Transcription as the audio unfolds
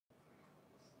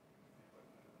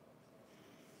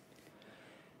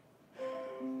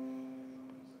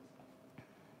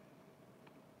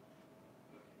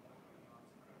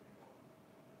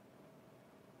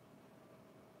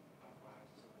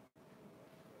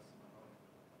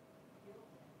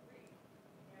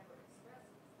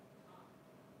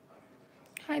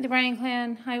Hi, the Bryan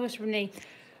Clan. Hi, Whisper Me.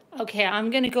 Okay, I'm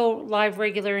going to go live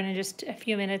regular in just a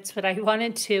few minutes, but I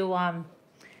wanted to,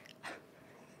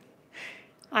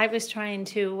 I was trying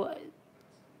to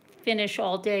finish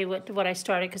all day what I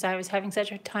started because I was having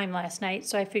such a time last night.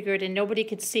 So I figured, and nobody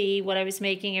could see what I was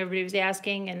making. Everybody was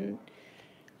asking, and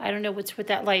I don't know what's with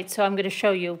that light. So I'm going to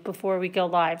show you before we go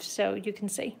live so you can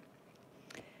see.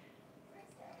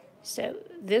 So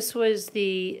this was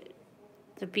the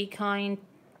Be Kind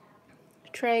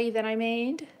tray that I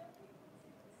made.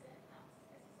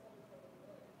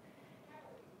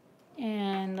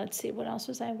 And let's see, what else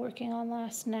was I working on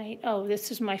last night? Oh, this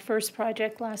is my first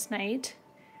project last night,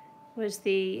 was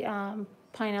the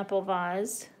pineapple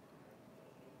vase.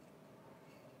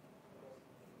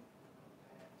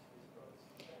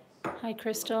 Hi,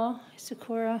 Crystal. Hi,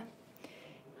 Sakura.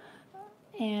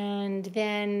 And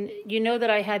then, you know that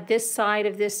I had this side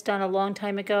of this done a long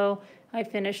time ago. I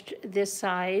finished this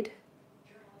side.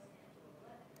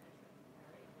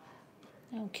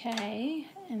 Okay,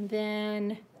 and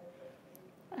then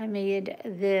I made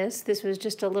this. This was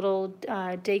just a little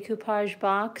decoupage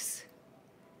box.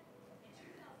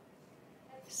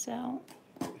 So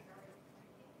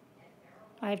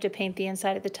I have to paint the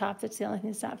inside at the top. That's the only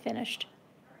thing that's not finished.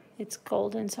 It's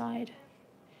gold inside.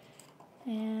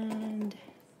 And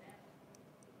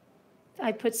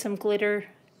I put some glitter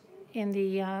in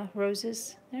the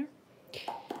roses there.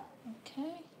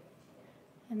 Okay.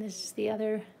 And this is the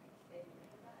other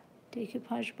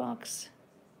decoupage box.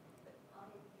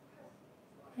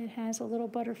 It has a little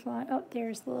butterfly. Oh,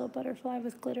 there's the little butterfly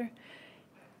with glitter.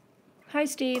 Hi,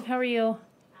 Steve. How are you?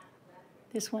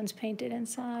 This one's painted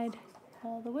inside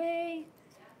all the way.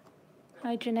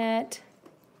 Hi, Jeanette.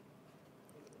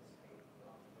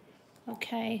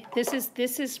 Okay, this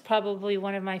is probably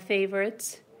one of my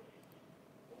favorites.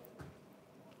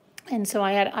 And so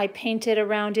I painted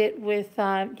around it with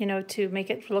you know, to make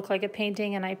it look like a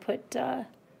painting, and I put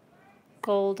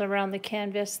gold around the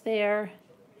canvas there.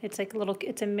 It's like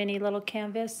it's a mini little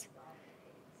canvas.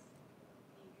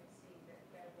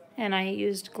 And I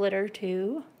used glitter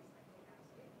too.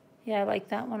 Yeah, I like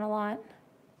that one a lot.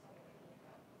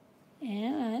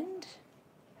 And,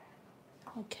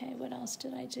 okay, what else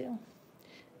did I do?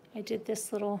 I did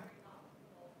this little,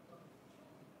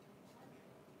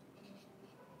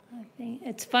 I think,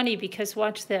 it's funny because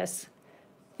watch this.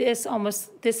 This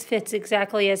fits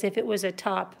exactly as if it was a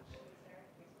top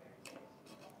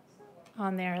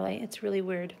on there. Like, it's really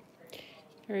weird.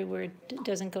 Very weird. It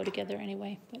doesn't go together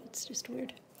anyway, but it's just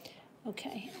weird.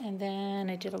 Okay, and then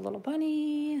I did a little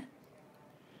bunny.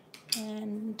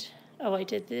 And, oh, I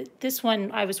did this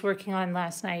one I was working on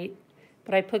last night,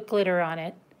 but I put glitter on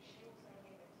it,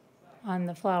 on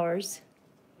the flowers.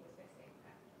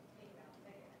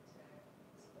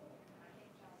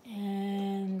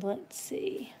 And let's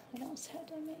see, what else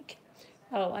had I make?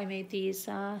 Oh, I made these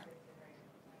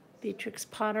Beatrix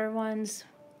Potter ones.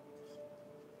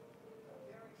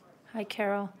 Hi,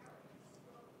 Carol.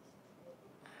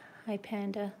 Hi,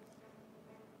 Panda.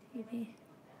 Evie.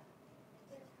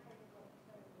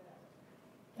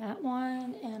 That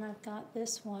one, and I've got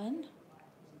this one.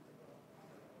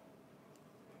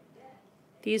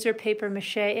 These are paper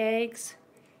mache eggs.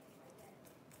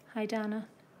 Hi, Donna.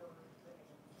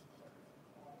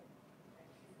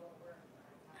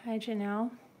 Hi,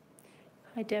 Janelle.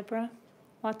 Hi, Deborah.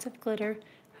 Lots of glitter.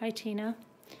 Hi, Tina.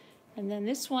 And then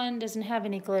this one doesn't have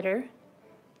any glitter.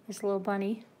 This little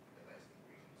bunny.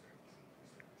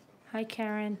 Hi,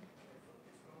 Karen.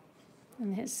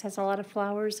 And this has a lot of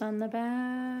flowers on the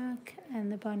back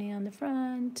and the bunny on the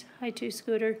front. Hi, Two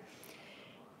Scooter.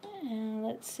 And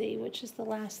let's see, which is the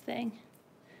last thing?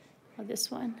 Oh, this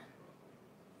one.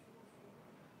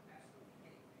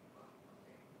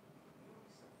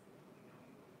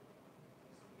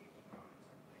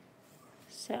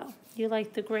 So, you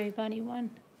like the gray bunny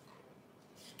one?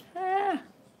 Ah!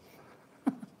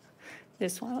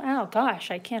 This one. Oh,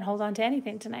 gosh, I can't hold on to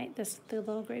anything tonight. The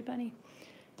little gray bunny.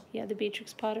 Yeah, the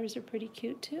Beatrix Potters are pretty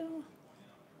cute, too.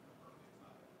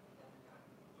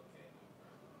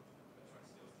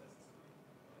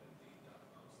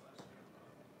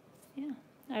 Yeah,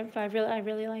 I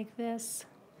really like this.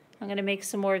 I'm going to make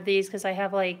some more of these because I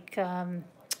have like,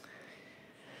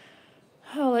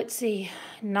 oh, let's see,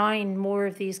 9 more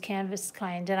of these canvas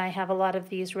kind, and I have a lot of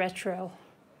these retro.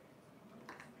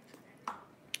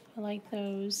 I like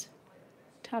those.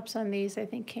 Tops on these, I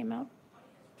think, came out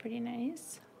pretty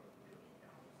nice.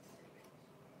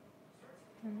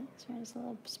 And this one's a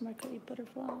little sparkly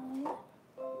butterfly.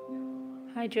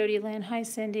 Hi, Jody Lynn. Hi,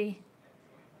 Cindy.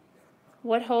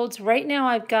 What holds? Right now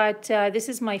I've got, this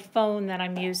is my phone that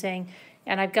I'm using,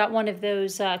 And I've got one of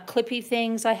those clippy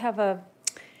things. I have a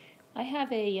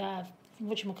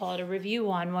whatchamacallit, a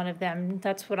review on one of them.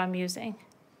 That's what I'm using.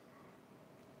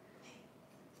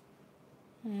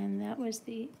 And that was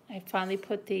I finally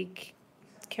put the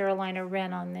Carolina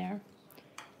Wren on there.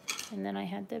 And then I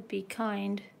had the Be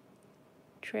Kind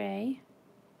tray.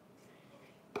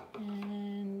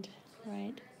 And,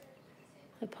 right,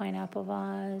 the pineapple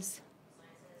vase.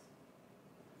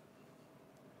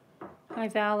 Hi,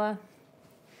 Vala.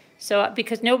 So,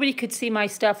 because nobody could see my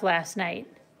stuff last night.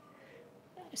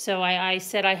 So I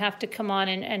said I have to come on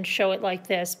and show it like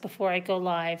this before I go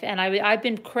live. And I've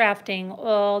been crafting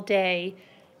all day,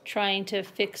 trying to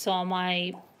fix all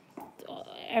my,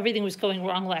 everything was going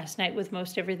wrong last night with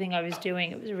most everything I was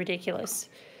doing. It was ridiculous.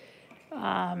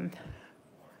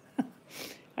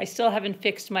 I still haven't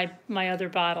fixed my other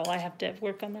bottle. I have to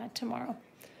work on that tomorrow.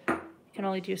 I can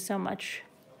only do so much.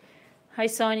 Hi,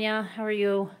 Sonia. How are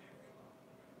you?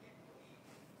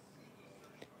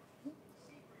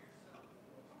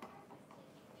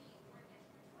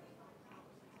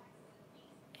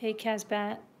 Hey,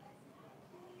 Casbat.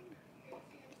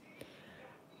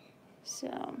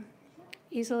 So,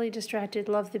 easily distracted.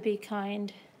 Love the Be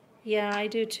Kind. Yeah, I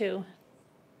do too.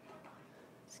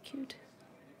 It's cute.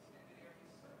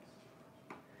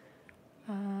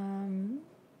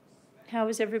 How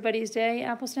was everybody's day,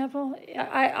 Apple Snapple?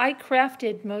 I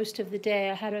crafted most of the day.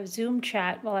 I had a Zoom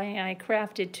chat while I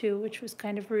crafted too, which was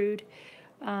kind of rude.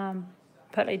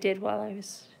 But I did while I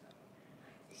was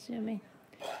Zooming.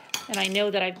 And I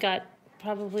know that I've got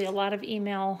probably a lot of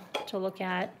email to look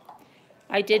at.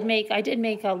 I did make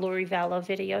a Lori Vallow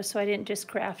video, so I didn't just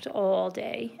craft all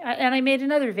day. And I made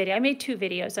another video. I made 2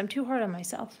 videos. I'm too hard on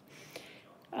myself.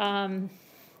 I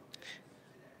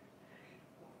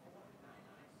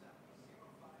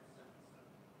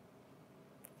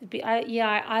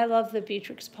love the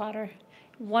Beatrix Potter.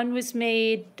 One was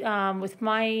made with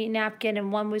my napkin,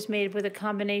 and one was made with a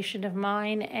combination of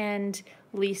mine and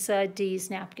Lisa D's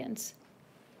napkins.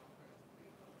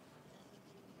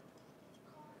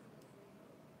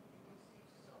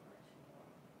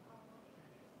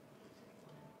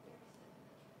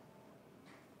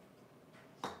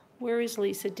 Where is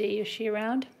Lisa D? Is she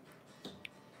around?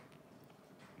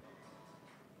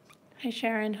 Hi,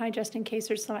 Sharon. Hi, just in case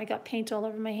there's some, I got paint all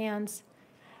over my hands.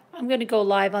 I'm going to go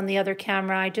live on the other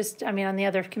camera. On the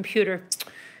other computer.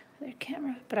 Other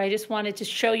camera. But I just wanted to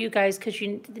show you guys because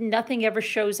nothing ever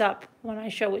shows up when I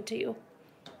show it to you.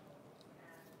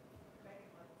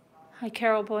 Hi,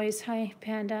 Carol Boys. Hi,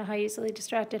 Panda. Hi, Easily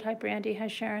Distracted. Hi, Brandy. Hi,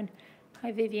 Sharon.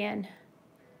 Hi, Vivian.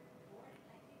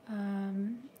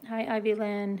 Hi, Ivy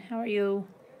Lynn. How are you?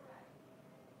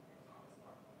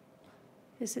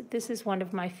 This is one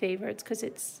of my favorites because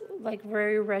it's like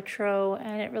very retro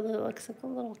and it really looks like a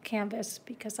little canvas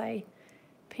because I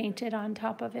painted on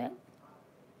top of it.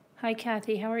 Hi,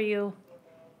 Kathy. How are you?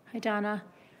 Hi, Donna.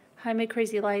 Hi, My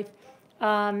Crazy Life.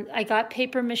 I got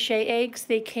paper mache eggs.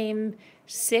 They came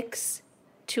 6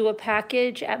 to a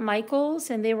package at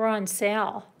Michael's and they were on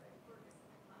sale.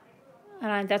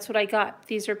 And that's what I got.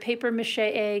 These are paper mache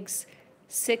eggs,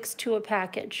 6 to a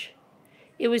package.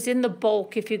 It was in the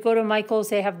bulk. If you go to Michael's,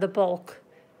 they have the bulk.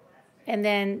 And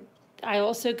then I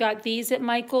also got these at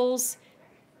Michael's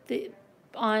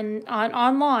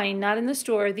online, not in the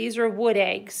store. These are wood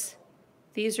eggs.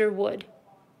 These are wood.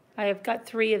 I have got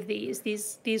 3 of these.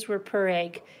 These were per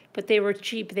egg, but they were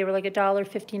cheap. They were like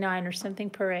 $1.59 or something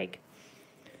per egg.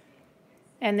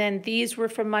 And then these were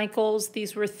from Michael's.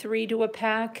 These were 3 to a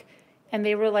pack, and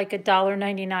they were like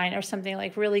 $1.99 or something,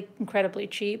 like really incredibly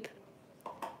cheap.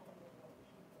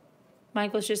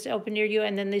 Michael's just open near you.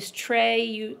 And then this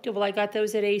tray, I got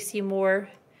those at AC Moore,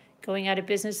 going out of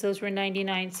business. Those were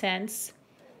 99 cents.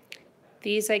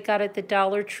 These I got at the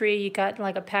Dollar Tree. You got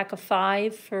like a pack of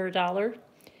 5 for $1.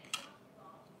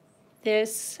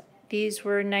 These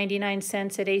were 99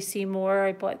 cents at AC Moore.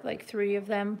 I bought like 3 of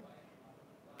them.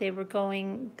 They were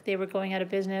going out of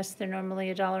business. They're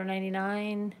normally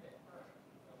 $1.99.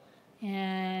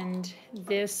 And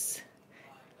this,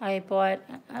 I bought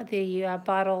the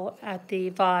bottle at the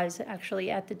vase,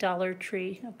 actually at the Dollar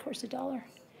Tree. Of course, $1.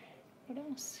 What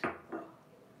else?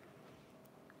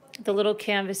 The little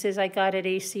canvases I got at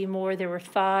AC Moore, there were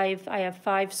 5. I have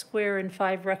 5 square and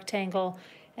 5 rectangle,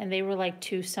 and they were like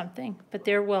 2 something. But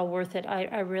they're well worth it.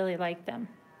 I really like them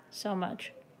so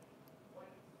much.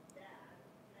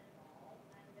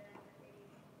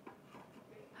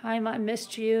 Hi, I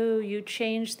missed you. You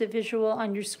changed the visual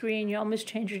on your screen. You almost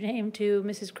changed your name to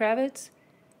Mrs. Kravitz.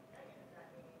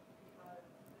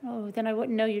 Oh, then I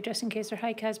wouldn't know you just in case. Or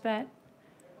hi, Casbat.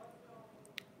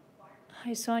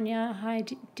 Hi, Sonia. Hi,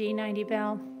 D90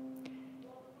 Bell.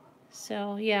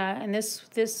 So yeah, and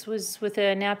this was with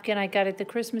a napkin I got at the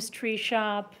Christmas tree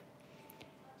shop.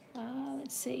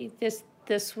 Let's see,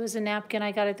 this was a napkin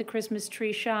I got at the Christmas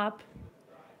tree shop.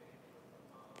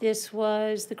 This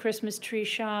was the Christmas tree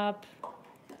shop.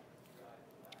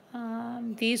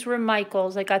 These were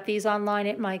Michael's. I got these online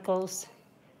at Michael's.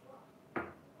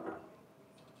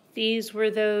 These were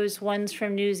those ones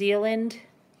from New Zealand,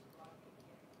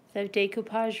 the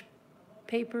decoupage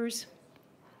papers.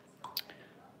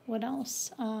 What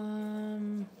else?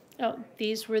 Oh,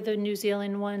 these were the New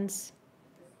Zealand ones.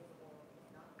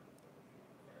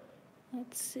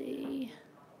 Let's see.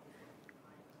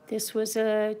 This was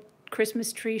a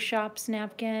Christmas tree shop's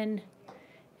napkin.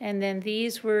 And then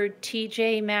these were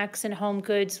TJ Maxx and Home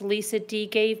Goods. Lisa D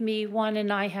gave me one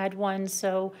and I had one.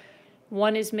 So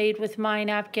one is made with my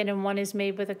napkin and one is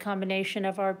made with a combination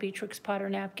of our Beatrix Potter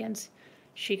napkins.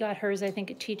 She got hers, I think,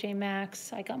 at TJ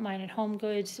Maxx. I got mine at Home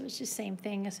Goods. It was the same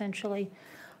thing, essentially.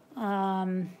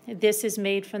 This is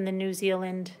made from the New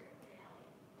Zealand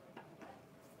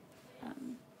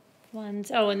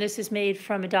ones. Oh, and this is made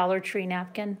from a Dollar Tree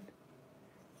napkin.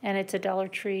 And it's a Dollar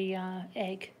Tree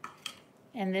egg.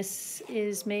 And this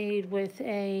is made with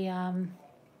a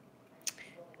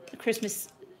Christmas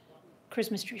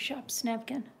tree shop's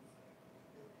napkin.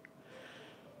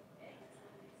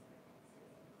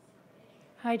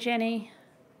 Hi, Jenny.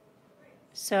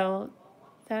 So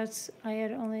that's, I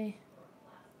had only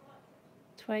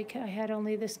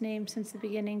this name since the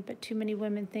beginning, but too many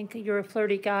women think you're a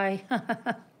flirty guy.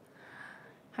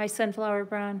 Hi, Sunflower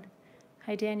Brown.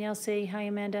 Hi, Danielle C. Hi,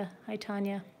 Amanda. Hi,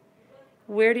 Tanya.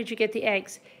 Where did you get the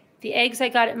eggs? The eggs I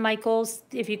got at Michael's.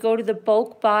 If you go to the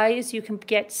bulk buys, you can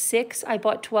get 6. I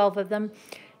bought 12 of them.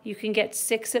 You can get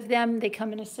 6 of them. They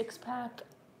come in a 6-pack.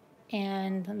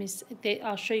 And let me see,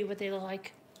 I'll show you what they look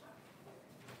like.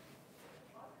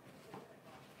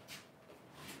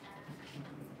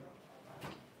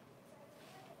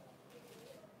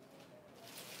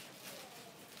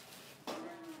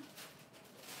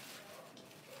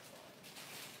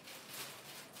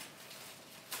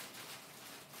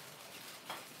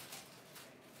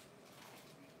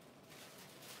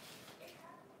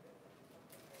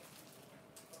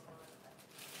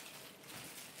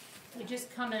 They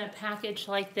just come in a package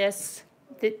like this.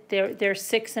 They're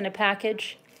 6 in a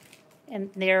package, and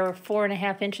they're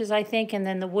 4.5 inches, I think. And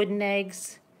then the wooden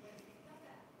eggs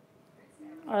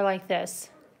are like this,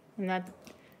 and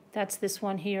that's this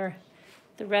one here.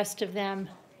 The rest of them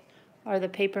are the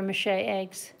paper mache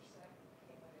eggs.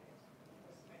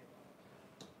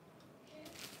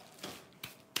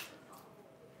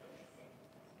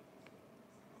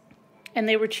 And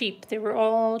they were cheap. They were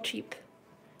all cheap.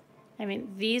 I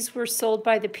mean, these were sold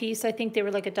by the piece. I think they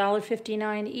were like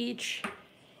 $1.59 each.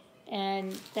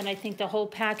 And then I think the whole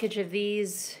package of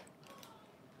these,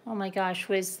 oh my gosh,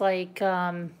 was like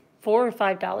 $4 or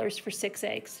 $5 for 6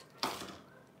 eggs.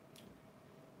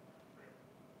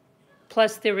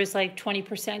 Plus there was like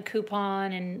 20%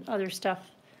 coupon and other stuff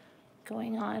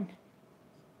going on.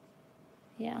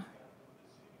 Yeah.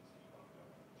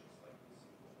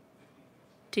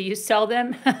 Do you sell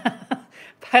them?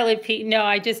 Pilot Pete, no,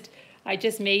 I just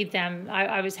made them.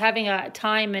 I was having a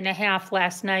time and a half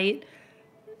last night.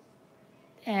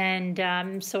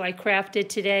 And so I crafted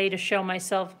today to show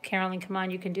myself, Carolyn, come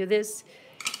on, you can do this.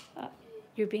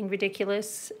 You're being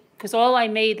ridiculous. Because all I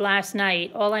made last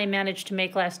night, all I managed to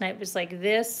make last night was like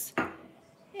this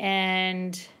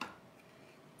and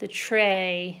the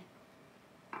tray.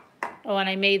 Oh, and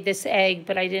I made this egg,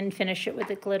 but I didn't finish it with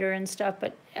the glitter and stuff.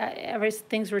 But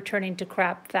things were turning to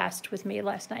crap fast with me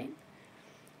last night.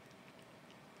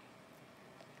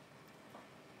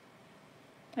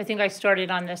 I think I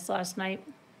started on this last night,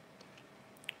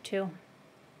 too.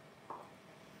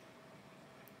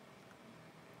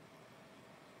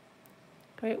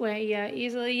 Great way, yeah,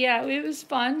 easily. Yeah, it was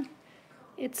fun.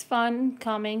 It's fun,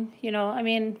 calming, you know. I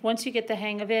mean, once you get the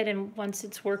hang of it and once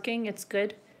it's working, it's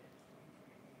good.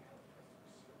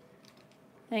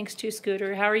 Thanks, Two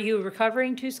Scooter. How are you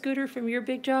recovering, Two Scooter, from your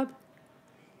big job?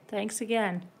 Thanks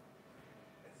again.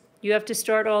 You have to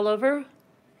start all over?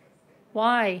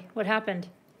 Why? What happened?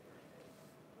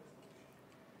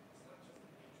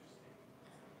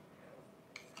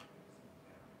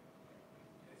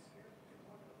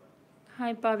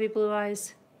 Hi, Bobby Blue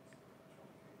Eyes.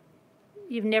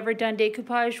 You've never done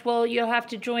decoupage? Well, you'll have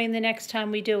to join the next time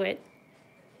we do it.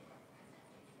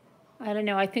 I don't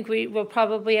know. I think we will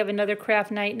probably have another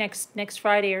craft night next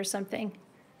Friday or something.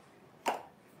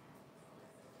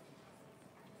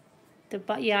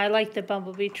 Yeah, I like the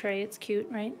bumblebee tray. It's cute,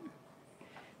 right?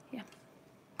 Yeah.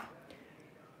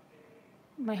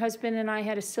 my husband and I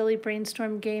had a silly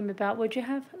brainstorm game about, what'd you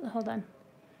have? Hold on.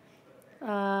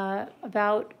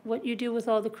 About what you do with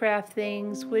all the craft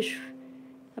things,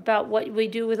 about what we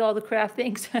do with all the craft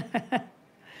things.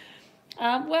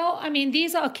 Well, I mean,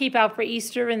 these I'll keep out for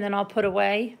Easter and then I'll put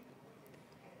away.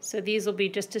 So these will be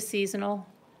just a seasonal.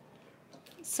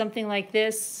 Something like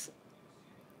this,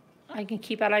 I can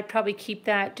keep out. I'd probably keep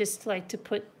that just like to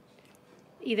put,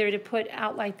 either to put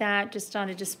out like that, just on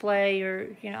a display,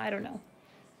 or, you know, I don't know,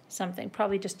 something.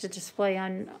 Probably just a display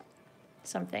on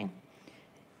something.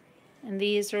 And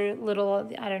these are little,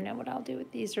 I don't know what I'll do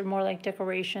with these. Are more like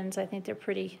decorations. I think they're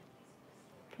pretty.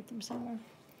 Put them somewhere.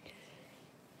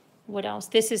 What else?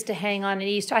 This is to hang on an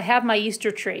Easter. I have my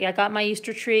Easter tree. I got my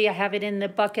Easter tree. I have it in the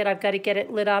bucket. I've got to get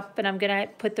it lit up, and I'm going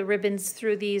to put the ribbons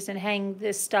through these and hang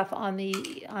this stuff on the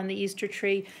Easter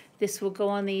tree. This will go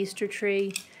on the Easter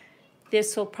tree.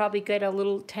 This will probably get a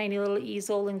little tiny little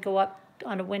easel and go up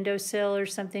on a windowsill or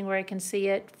something where I can see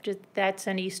it. That's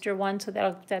an Easter one, so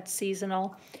that's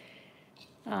seasonal.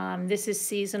 This is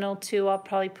seasonal too. I'll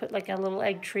probably put like a little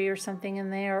egg tree or something in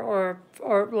there, or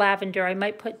lavender. I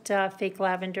might put fake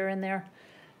lavender in there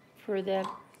for the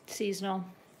seasonal.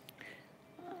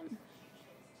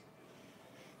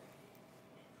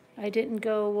 I didn't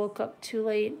woke up too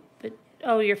late, but,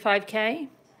 oh, your 5K?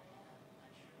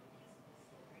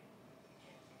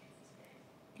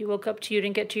 You woke up you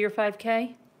didn't get to your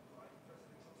 5K?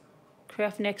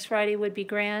 Craft next Friday would be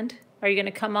grand. Are you going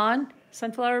to come on,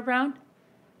 Sunflower Brown?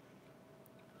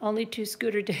 Only 2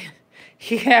 scooter days.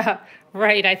 Yeah,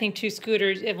 right. I think 2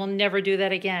 scooters, it will never do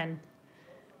that again.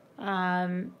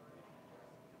 Love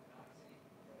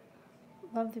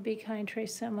the Be Kind tray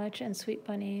so much, and Sweet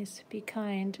Bunnies. Be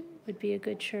Kind would be a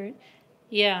good shirt.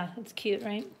 Yeah, it's cute,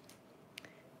 right?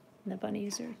 And the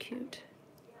bunnies are cute.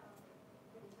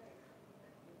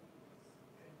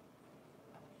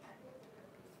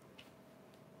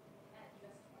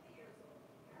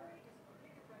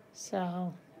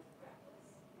 So...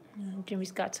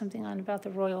 Jimmy's got something on about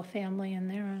the royal family in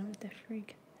there. What the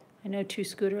freak? I know 2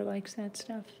 Scooter likes that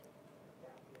stuff.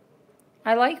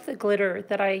 I like the glitter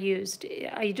that I used.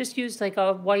 I just used like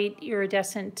a white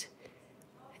iridescent.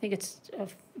 I think it's a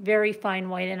very fine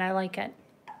white, and I like it.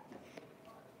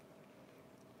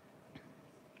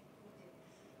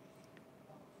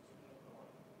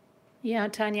 Yeah,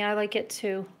 Tanya, I like it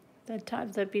too.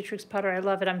 The Beatrix powder, I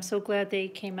love it. I'm so glad they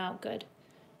came out good.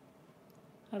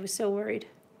 I was so worried.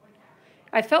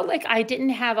 I felt like I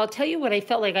didn't have, I'll tell you what I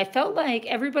felt like. I felt like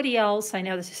everybody else, I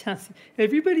know this sounds,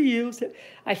 everybody else,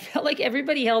 I felt like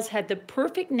everybody else had the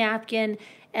perfect napkin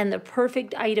and the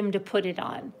perfect item to put it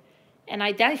on. And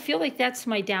I feel like that's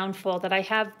my downfall, that I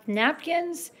have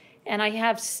napkins and I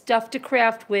have stuff to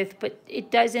craft with, but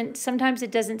it doesn't, sometimes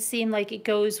it doesn't seem like it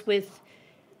goes with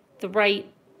the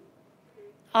right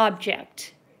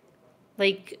object.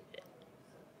 Like,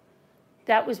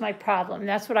 that was my problem.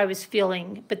 That's what I was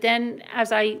feeling. But then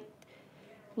as I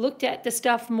looked at the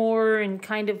stuff more and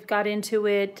kind of got into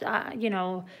it, you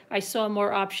know, I saw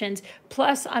more options.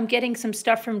 Plus, I'm getting some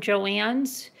stuff from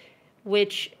Joann's,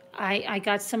 which I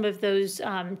got some of those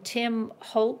Tim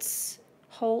Holtz,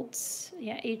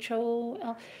 yeah,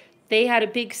 H-O-L. They had a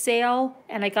big sale,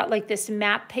 and I got like this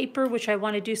map paper, which I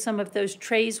want to do some of those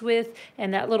trays with,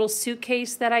 and that little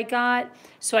suitcase that I got.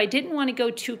 So I didn't want to go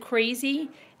too crazy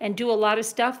and do a lot of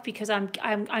stuff, because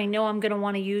I know I'm going to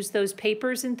want to use those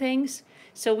papers and things.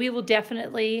 So we will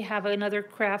definitely have another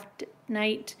craft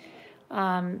night,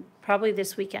 probably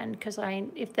this weekend, because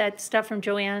if that stuff from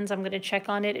Joann's, I'm going to check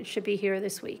on it. It should be here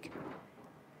this week.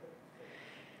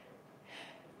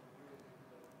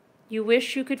 You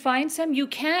wish you could find some? You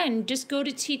can. Just go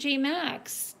to TJ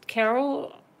Maxx.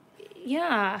 Carol,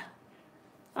 yeah.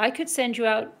 I could send you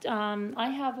out. I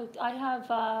have, what do I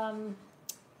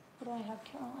have,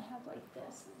 Carol? I have like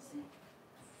this. Let's see.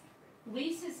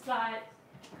 Lisa's got,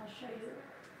 I'll show you.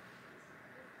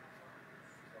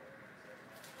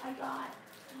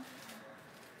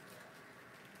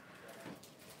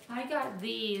 I got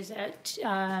these at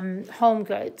Home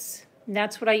Goods. And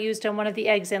that's what I used on one of the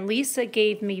eggs. And Lisa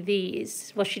gave me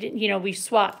these. Well, she didn't, you know, we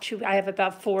swapped. I have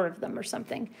about 4 of them or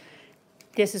something.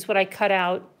 This is what I cut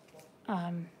out.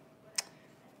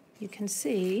 You can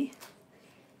see,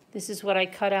 this is what I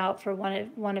cut out for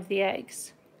one of the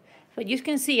eggs. But you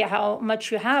can see how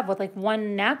much you have with like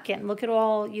 1 napkin. Look at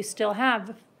all you still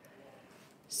have.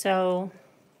 So,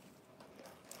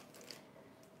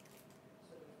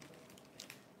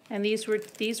 and these were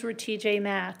TJ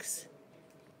Maxx.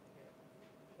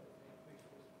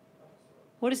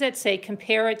 What does that say?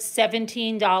 Compare it,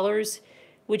 $17.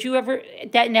 Would you ever,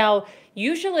 that now,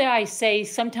 usually I say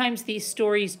sometimes these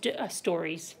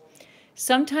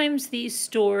Sometimes these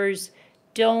stores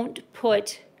don't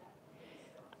put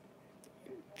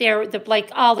like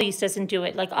Ollie's doesn't do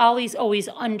it. Like Ollie's always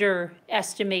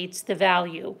underestimates the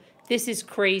value. This is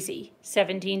crazy,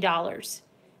 $17.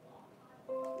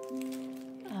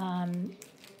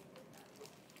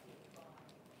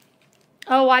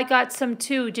 Oh, I got some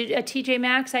too. At TJ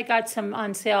Maxx, I got some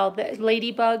on sale, the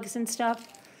ladybugs and stuff.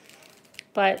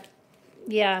 But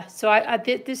yeah, so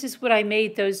this is what I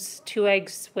made those 2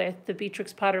 eggs with, the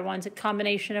Beatrix Potter ones, a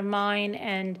combination of mine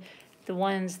and the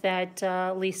ones that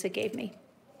Lisa gave me.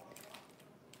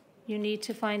 You need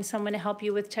to find someone to help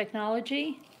you with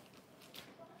technology.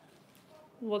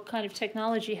 What kind of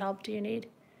technology help do you need?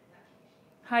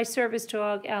 Hi, service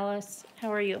dog, Alice.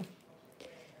 How are you?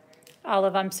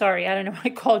 Olive, I'm sorry. I don't know why I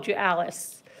called you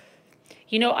Alice.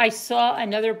 You know, I saw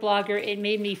another blogger. It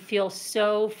made me feel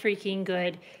so freaking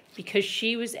good because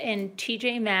she was in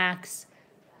TJ Maxx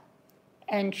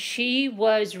and she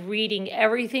was reading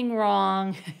everything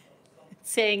wrong,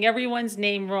 saying everyone's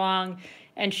name wrong.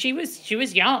 And she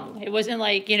was young. It wasn't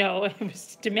like, you know, it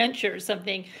was dementia or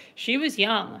something. She was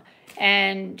young.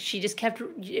 And she just kept,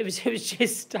 it was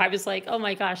just, I was like, oh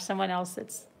my gosh, someone else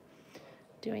that's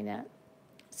doing that.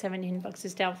 $17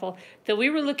 is doubtful. Though we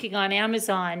were looking on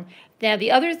Amazon. Now,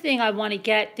 the other thing I want to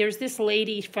get, there's this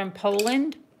lady from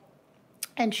Poland,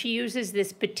 and she uses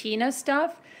this patina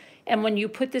stuff. And when you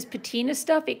put this patina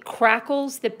stuff, it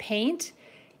crackles the paint,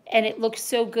 and it looks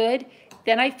so good.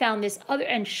 Then I found this other,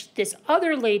 and this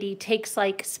other lady takes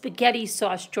like spaghetti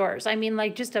sauce jars. I mean,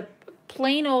 like just a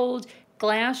plain old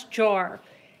glass jar.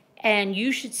 And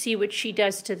you should see what she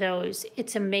does to those.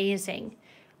 It's amazing.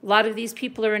 A lot of these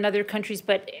people are in other countries,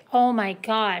 but oh my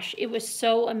gosh, it was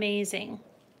so amazing.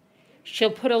 She'll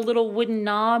put a little wooden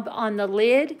knob on the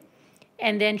lid,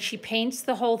 and then she paints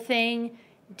the whole thing,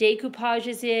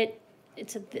 decoupages it.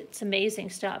 It's amazing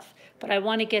stuff. But I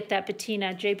want to get that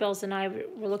patina. J Bells and I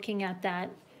were looking at that,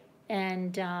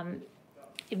 and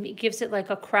it gives it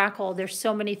like a crackle. There's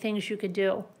so many things you could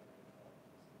do.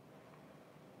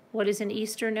 What is an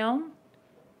Easter gnome?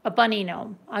 A bunny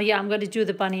gnome. Oh yeah, I'm going to do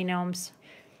the bunny gnomes.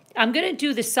 I'm going to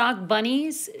do the sock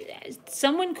bunnies.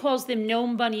 Someone calls them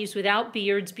gnome bunnies without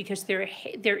beards because their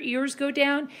ears go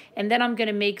down. And then I'm going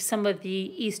to make some of the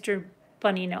Easter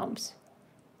bunny gnomes.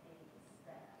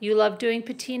 You love doing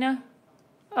patina?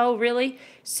 Oh, really?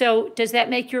 So does that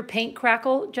make your paint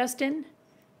crackle, Justin?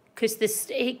 Because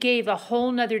it gave a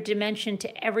whole nother dimension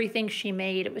to everything she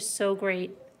made. It was so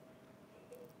great.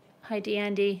 Hi,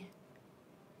 Dandy.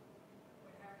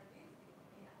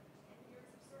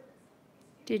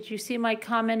 Did you see my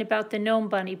comment about the gnome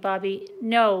bunny, Bobby?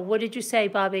 No. What did you say,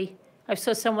 Bobby? I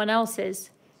saw someone else's.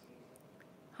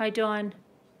 Hi, Dawn.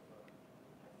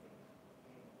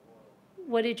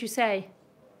 What did you say?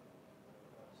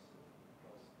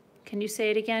 Can you say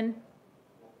it again?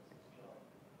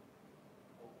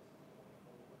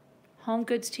 Home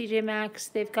Goods, TJ Maxx.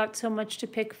 They've got so much to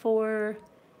pick for.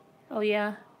 Oh,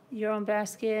 yeah. Your own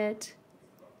basket.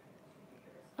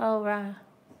 Oh, right.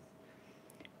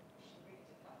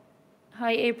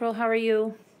 Hi, April. How are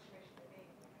you?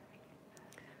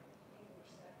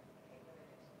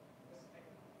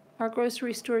 Our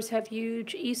grocery stores have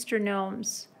huge Easter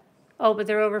gnomes. Oh, but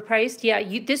they're overpriced? Yeah,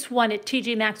 this one at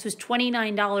TJ Maxx was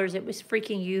 $29. It was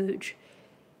freaking huge.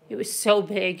 It was so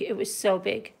big. It was so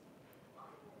big.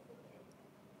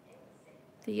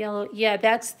 The yellow, yeah,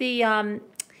 that's the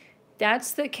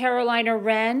Carolina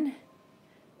Wren,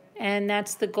 and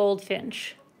that's the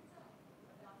Goldfinch.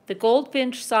 The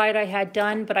Goldfinch side I had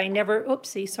done, but I never,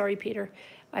 oopsie, sorry, Peter.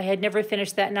 I had never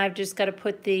finished that, and I've just got to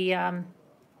put the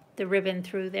ribbon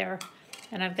through there,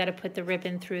 and I've got to put the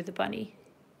ribbon through the bunny.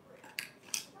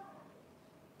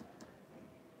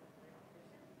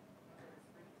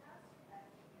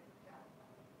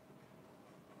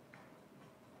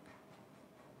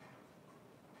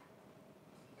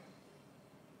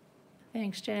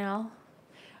 Thanks, Janelle.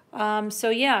 So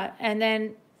yeah, and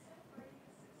then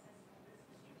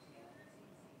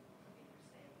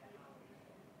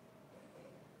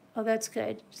oh, that's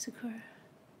good. Sakura.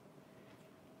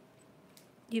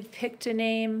 You've picked a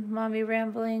name. Mommy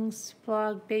Ramblings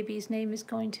blog. Baby's name is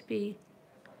going to be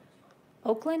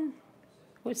Oakland.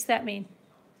 What's that mean?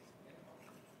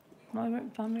 Mommy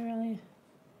Ramblings.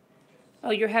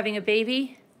 Oh, you're having a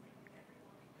baby?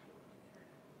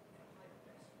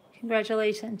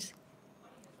 Congratulations.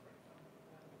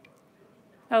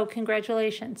 Oh,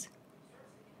 congratulations.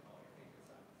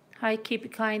 Hi, keep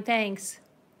it kind, thanks.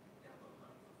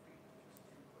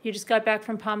 You just got back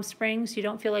from Palm Springs. You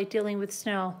don't feel like dealing with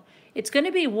snow. It's going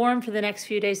to be warm for the next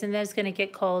few days, and then it's going to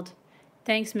get cold.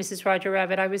 Thanks, Mrs. Roger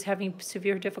Rabbit. I was having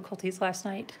severe difficulties last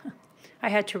night. I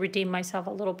had to redeem myself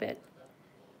a little bit.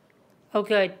 Oh,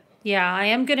 good. Yeah, I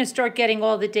am going to start getting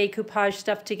all the decoupage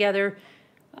stuff together.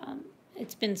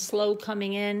 It's been slow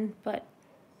coming in, but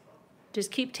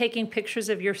just keep taking pictures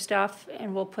of your stuff,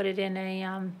 and we'll put it in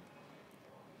a...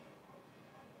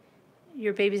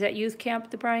 Your baby's at youth camp,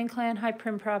 the Bryan clan. Hi,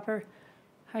 Prim Proper.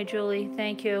 Hi, Julie.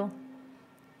 Thank you.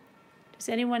 Does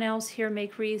anyone else here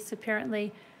make wreaths,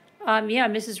 apparently? Yeah,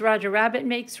 Mrs. Roger Rabbit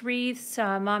makes wreaths.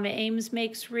 Mama Ames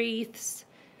makes wreaths.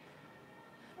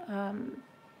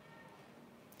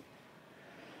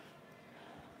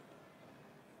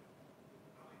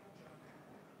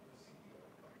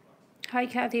 Hi,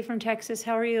 Kathy from Texas.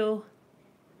 How are you?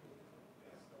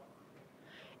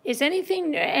 Is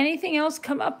anything else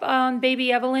come up on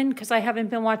baby Evelyn? Because I haven't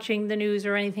been watching the news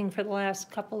or anything for the last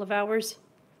couple of hours.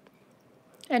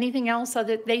 Anything else?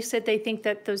 They said they think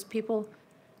that those people,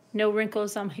 no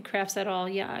wrinkles on my crafts at all.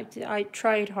 Yeah, I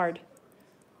tried hard.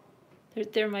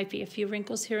 There might be a few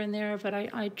wrinkles here and there, but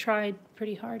I tried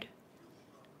pretty hard.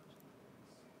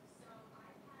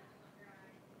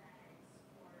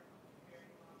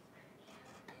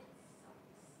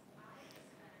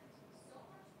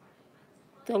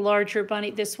 The larger bunny,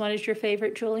 this one is your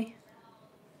favorite, Julie?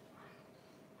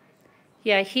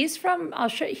 Yeah, he's from, I'll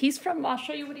show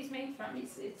you what he's made from.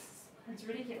 It's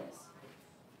ridiculous.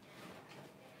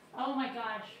 Oh my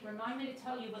gosh, remind me to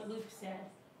tell you what Luke said.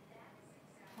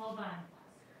 Hold on.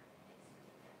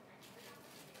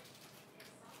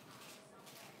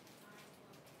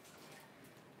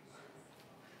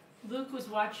 Luke was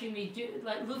watching me do,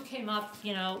 like, Luke came up,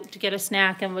 you know, to get a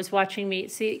snack and was watching me.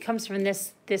 See, it comes from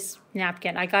this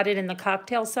napkin. I got it in the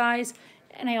cocktail size,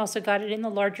 and I also got it in the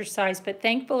larger size. But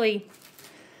thankfully,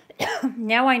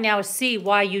 now I see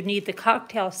why you need the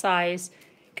cocktail size,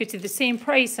 because it's the same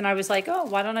price. And I was like, oh,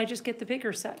 why don't I just get the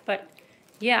bigger set? But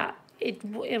yeah, it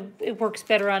works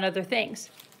better on other things.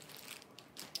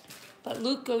 But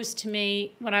Luke goes to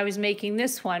me when I was making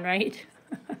this one, right?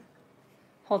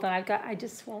 Hold on, I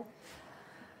just swallowed.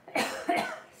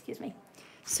 Excuse me.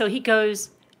 So he goes,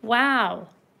 wow,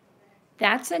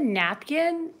 that's a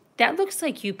napkin? That looks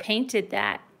like you painted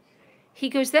that. He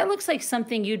goes, that looks like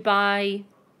something you'd buy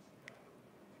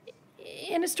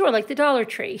in a store like the Dollar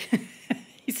Tree.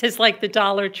 He says, like the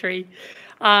Dollar Tree.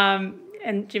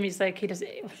 And Jimmy's like, he doesn't.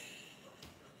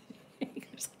 He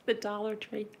goes, like the Dollar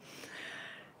Tree.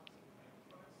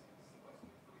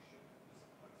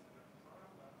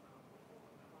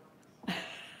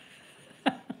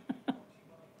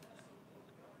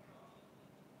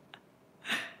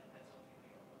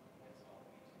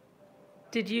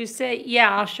 Did you say,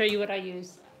 yeah, I'll show you what I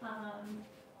use.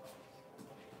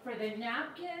 For the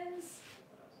napkins,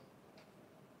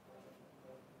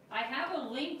 I have a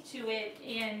link to it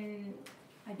in,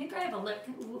 I think I have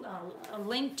a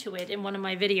link to it in one of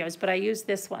my videos, but I use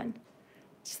this one.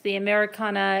 It's the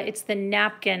Americana, it's the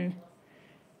napkin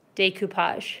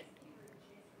decoupage.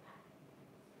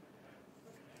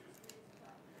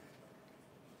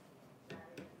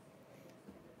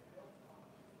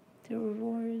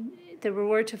 The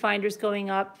reward to finders going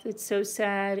up. It's so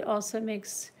sad. It also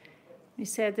makes me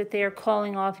sad that they are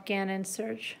calling off Gannon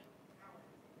search.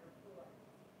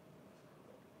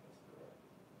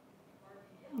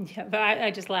 Yeah, but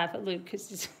I just laugh at Luke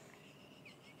because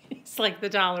it's like the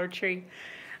Dollar Tree.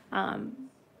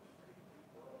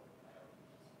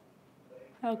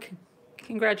 Okay,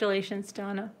 congratulations,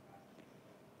 Donna.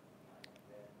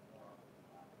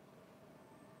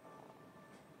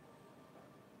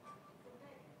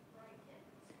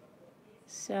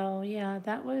 So yeah,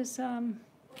 that was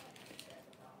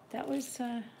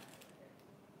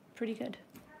pretty good.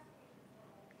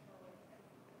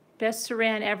 Best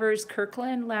saran ever is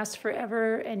Kirkland, lasts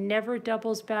forever and never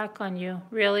doubles back on you.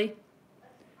 Really?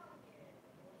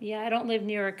 Yeah, I don't live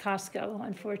near a Costco,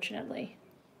 unfortunately.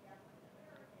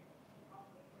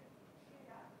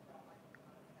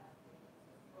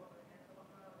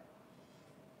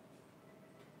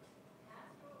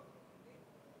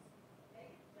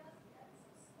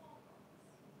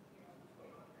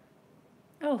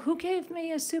 Oh, who gave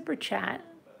me a super chat?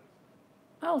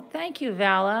 Oh, thank you,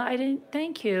 Vala. I didn't,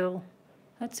 thank you.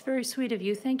 That's very sweet of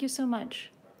you. Thank you so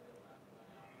much.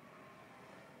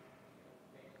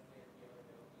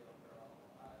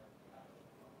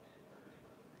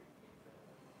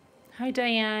 Hi,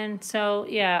 Diane. So,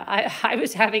 yeah, I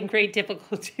was having great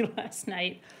difficulty last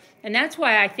night. And that's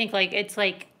why I think, like, it's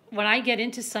like when I get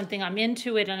into something, I'm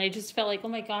into it. And I just felt like, oh,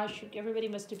 my gosh, everybody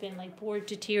must have been, like, bored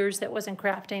to tears that wasn't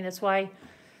crafting. That's why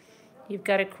you've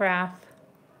got to craft.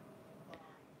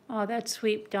 Oh, that's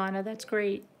sweet, Donna. That's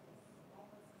great.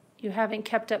 You haven't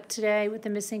kept up today with the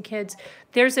missing kids.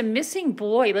 There's a missing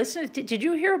boy. Listen, did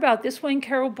you hear about this one,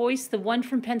 Carol Boyce, the one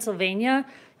from Pennsylvania?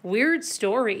 Weird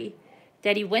story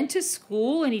that he went to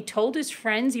school and he told his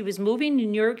friends he was moving to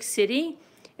New York City,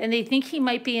 and they think he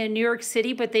might be in New York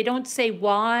City, but they don't say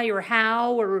why or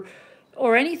how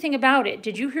or anything about it.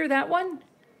 Did you hear that one?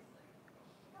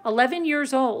 11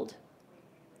 years old.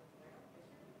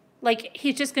 Like,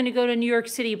 he's just going to go to New York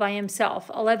City by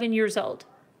himself, 11 years old.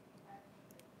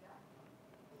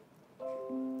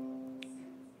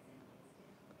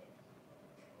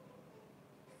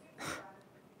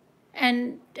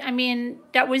 And, I mean,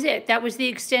 that was it. That was the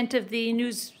extent of the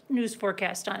news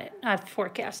forecast on it.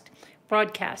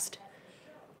 Broadcast.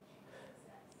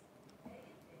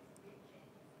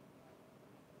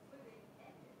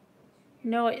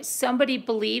 No, somebody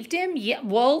believed him? Yeah,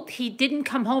 well, he didn't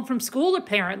come home from school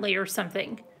apparently or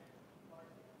something.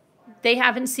 They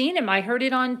haven't seen him. I heard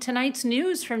it on tonight's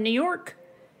news from New York.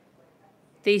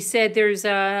 They said there's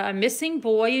a missing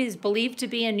boy. He's believed to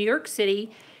be in New York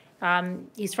City.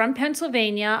 He's from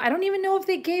Pennsylvania. I don't even know if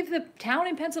they gave the town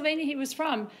in Pennsylvania he was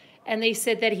from. And they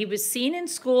said that he was seen in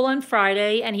school on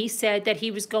Friday, and he said that he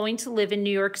was going to live in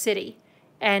New York City.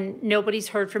 And nobody's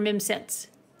heard from him since.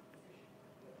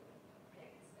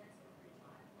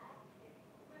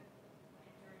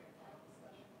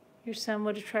 Your son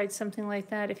would have tried something like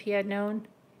that if he had known.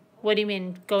 What do you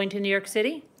mean, going to New York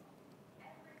City?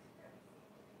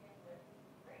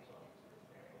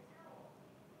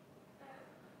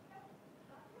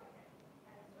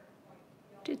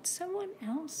 Did someone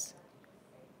else?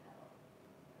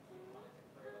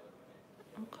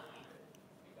 Okay.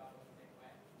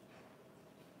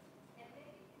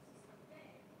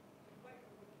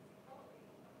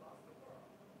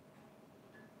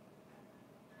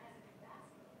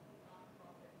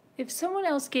 If someone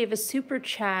else gave a super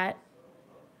chat,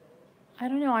 I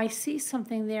don't know, I see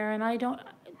something there and I don't,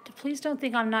 please don't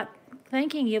think I'm not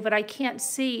thanking you, but I can't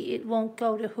see, it won't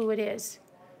go to who it is.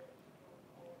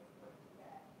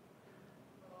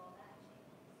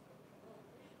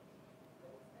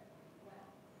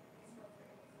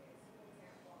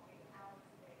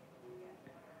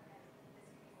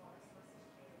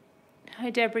 Hi,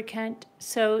 Deborah Kent.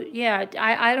 So yeah,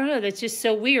 I don't know. That's just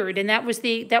so weird. And that was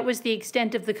the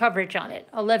extent of the coverage on it.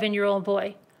 11-year-old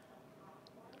boy.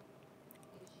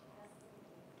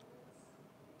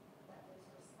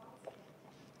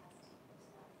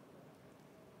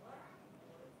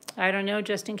 I don't know.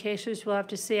 Just in case, we'll have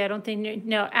to see. I don't think.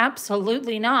 No,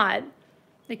 absolutely not.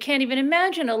 I can't even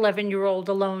imagine an 11-year-old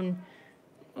alone.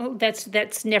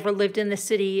 That's never lived in the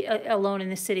city alone in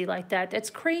the city like that. That's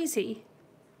crazy.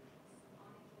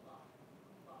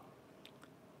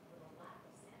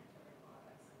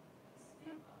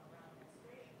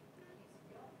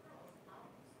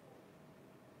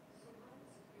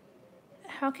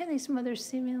 How can these mothers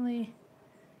seemingly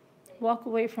walk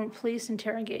away from police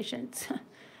interrogations?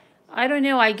 I don't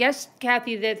know. I guess,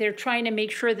 Kathy, that they're trying to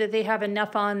make sure that they have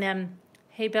enough on them.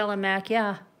 Hey, Bella Mac.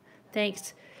 Yeah,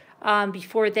 thanks.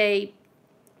 Before they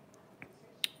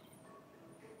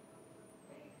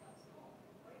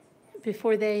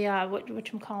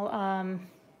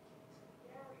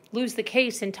lose the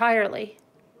case entirely.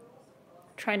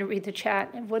 Trying to read the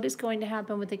chat. And what is going to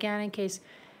happen with the Gannon case?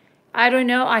 I don't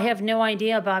know. I have no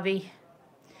idea, Bobby.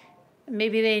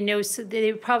 Maybe they know.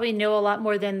 They probably know a lot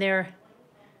more than they're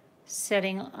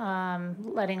letting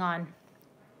on.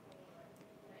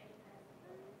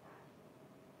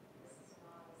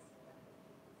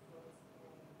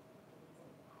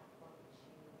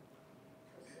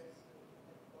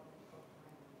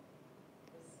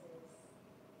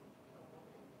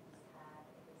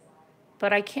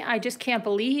 But I just can't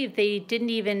believe they didn't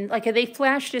even, like, they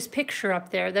flashed his picture up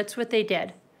there. That's what they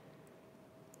did.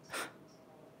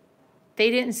 They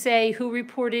didn't say who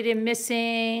reported him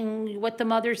missing, what the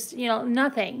mother's,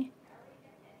 nothing.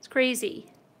 It's crazy.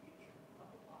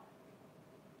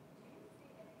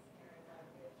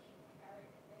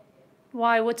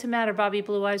 Why? What's the matter, Bobby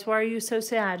Blue Eyes? Why are you so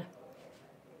sad?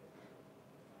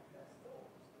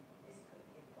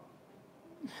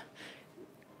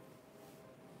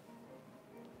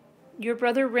 Your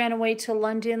brother ran away to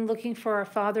London looking for our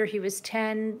father. He was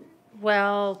 10.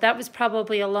 Well, that was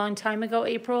probably a long time ago,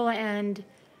 April, and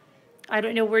I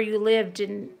don't know where you lived,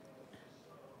 and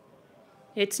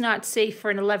it's not safe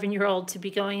for an 11-year-old to be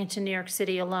going into New York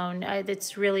City alone. I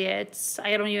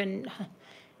don't even,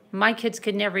 my kids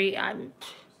could never, it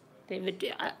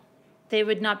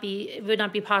would not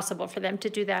be possible for them to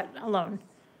do that alone.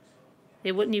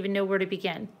 They wouldn't even know where to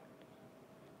begin.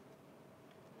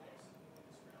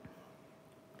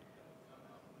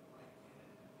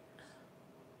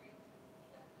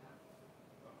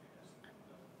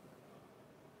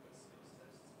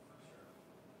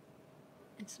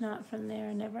 It's not from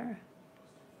there, never.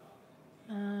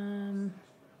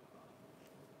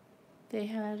 They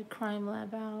had crime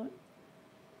lab out.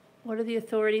 What are the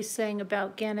authorities saying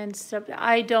about Gannon's stuff?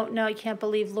 I don't know. I can't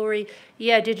believe Lori.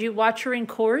 Yeah, did you watch her in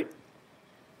court?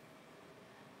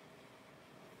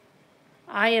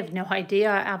 I have no idea.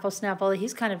 Apple Snapple,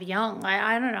 he's kind of young.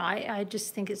 I don't know. I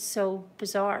just think it's so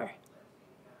bizarre.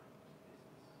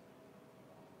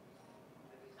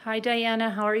 Hi,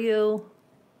 Diana. How are you?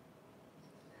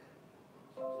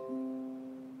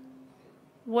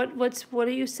 What are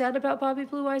you said about Bobby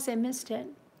Blue Eyes? I missed it.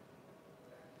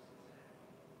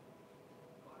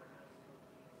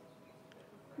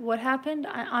 What happened?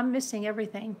 I'm missing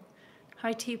everything.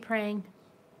 Hi, T praying.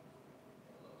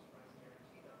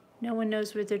 No one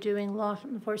knows what they're doing. Law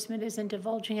enforcement isn't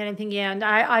divulging anything. Yeah, and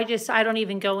I don't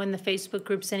even go in the Facebook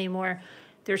groups anymore.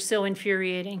 They're so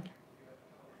infuriating.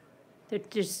 They're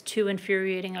just too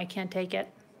infuriating. I can't take it.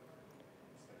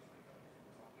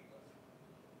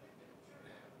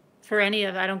 For any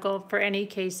of, I don't go for any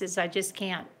cases. I just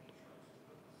can't.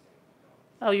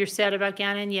 Oh, you're sad about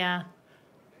Gannon? Yeah.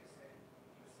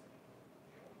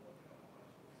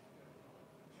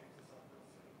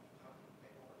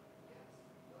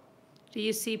 Do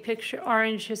you see picture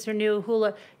orange is her new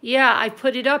hula? Yeah, I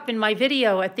put it up in my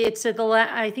video. I think it's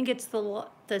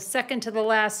the second to the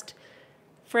last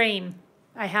frame.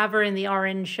 I have her in the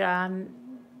orange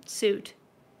suit.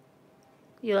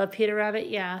 You love Peter Rabbit?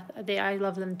 Yeah, I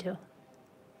love them too.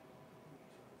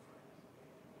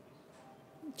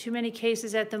 Too many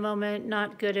cases at the moment,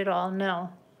 not good at all. No.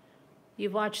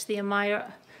 You've watched the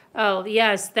Amaya. Oh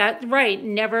yes, that right.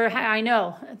 Never. I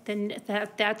know. Then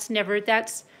that's never.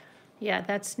 Yeah,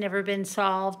 that's never been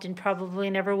solved and probably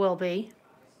never will be.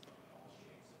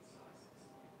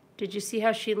 Did you see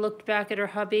how she looked back at her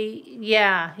hubby?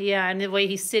 Yeah, and the way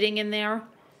he's sitting in there.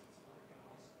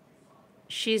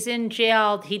 She's in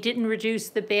jail. He didn't reduce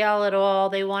the bail at all.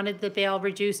 They wanted the bail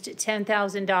reduced at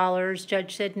 $10,000.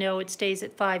 Judge said no, it stays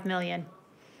at $5 million.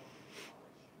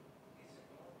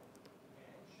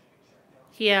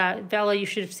 Yeah, Bella, you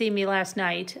should have seen me last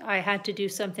night. I had to do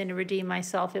something to redeem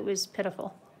myself. It was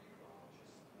pitiful.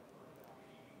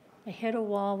 I hit a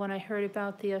wall when I heard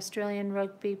about the Australian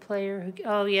rugby player who,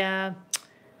 oh yeah.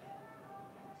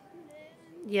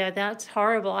 Yeah, that's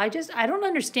horrible. I don't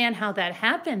understand how that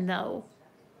happened though.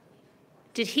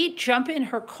 Did he jump in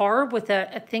her car with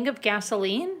a thing of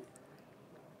gasoline?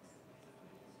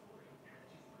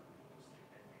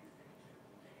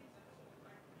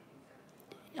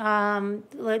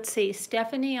 Let's see,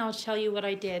 Stephanie, I'll tell you what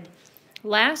I did.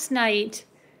 Last night,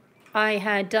 I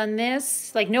had done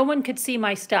this, like no one could see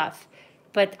my stuff,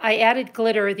 but I added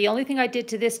glitter. The only thing I did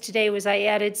to this today was I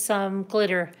added some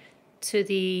glitter to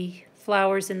the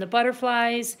flowers and the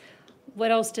butterflies. What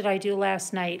else did I do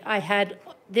last night? I had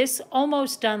this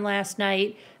almost done last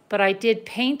night, but I did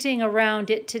painting around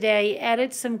it today,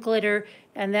 added some glitter,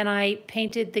 and then I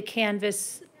painted the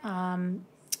canvas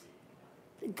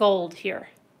gold here.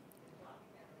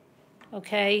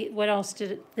 Okay, what else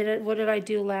what did I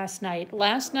do last night?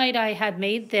 Last night I had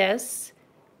made this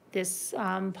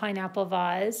pineapple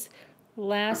vase.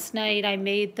 Last night I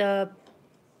made the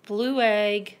blue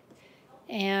egg,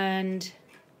 and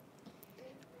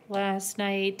last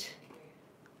night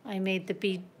I made the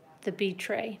bee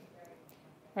tray,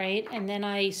 right? And then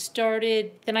I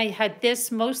had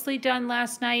this mostly done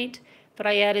last night, but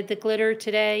I added the glitter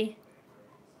today.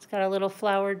 It's got a little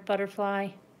flowered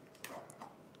butterfly.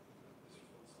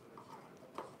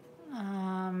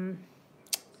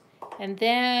 And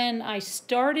then I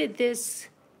started this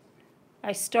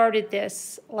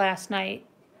last night,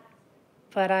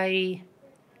 but I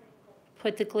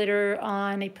put the glitter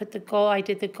on, I put the gold, I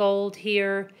did the gold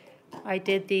here, I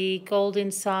did the gold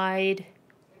inside.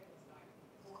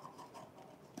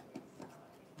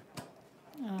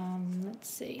 Let's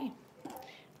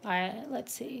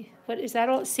see, what is that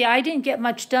all? See, I didn't get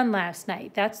much done last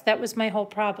night. That was my whole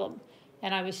problem.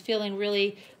 And I was feeling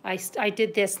really, I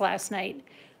did this last night.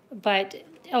 But,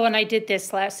 oh, and I did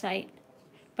this last night.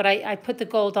 But I put the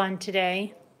gold on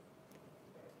today.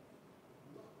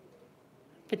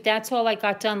 But that's all I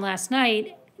got done last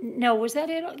night. No, was that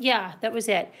it? Yeah, that was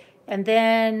it. And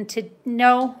then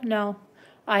no.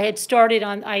 I had started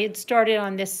on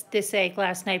this egg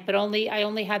last night, but I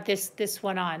only had this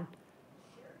one on.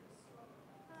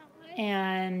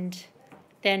 And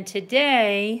then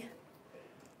today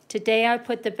I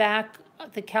put the back,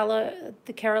 the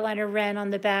Carolina Wren on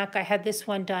the back. I had this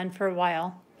one done for a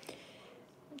while.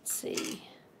 Let's see.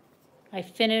 I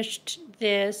finished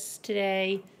this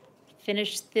today,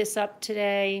 finished this up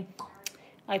today.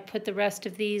 I put the rest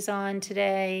of these on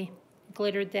today,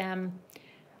 glittered them.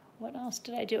 What else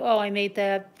did I do? Oh, I made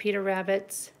the Peter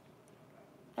Rabbits.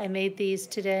 I made these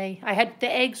today. I had, the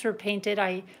eggs were painted,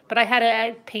 but I had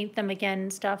to paint them again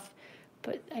and stuff.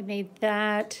 But I made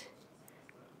that.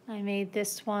 I made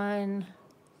this one.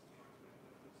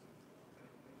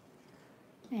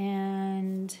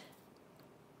 And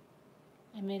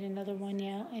I made another one,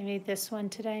 yeah. I made this one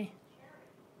today.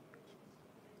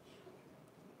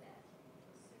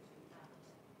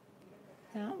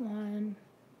 That one.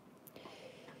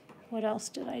 What else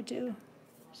did I do?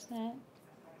 Is that?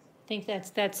 I think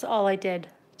that's all I did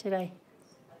today.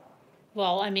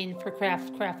 Well, I mean for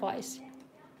craft-wise.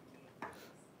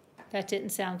 That didn't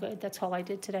sound good. That's all I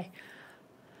did today.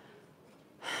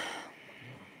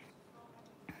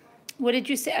 What did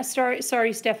you say?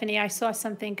 Sorry, Stephanie. I saw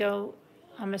something go.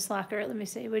 I'm a slacker. Let me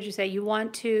see. What did you say? You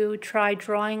want to try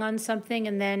drawing on something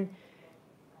and then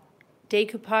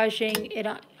decoupaging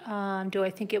it? Do I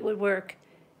think it would work?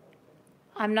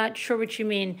 I'm not sure what you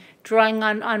mean. Drawing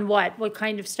on what? What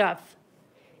kind of stuff?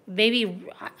 Maybe,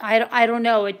 I don't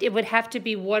know. It would have to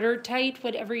be watertight,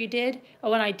 whatever you did.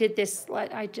 Oh, and I did this.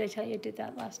 I tell you I did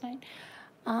that last night.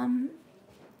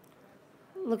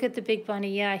 Look at the big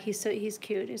bunny. Yeah, he's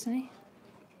cute, isn't he?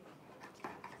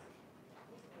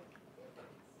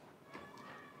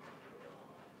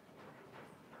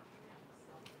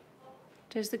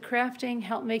 Does the crafting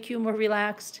help make you more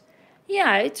relaxed?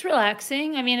 Yeah, it's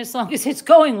relaxing. I mean, as long as it's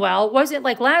going well. Was it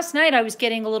like last night I was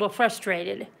getting a little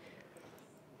frustrated?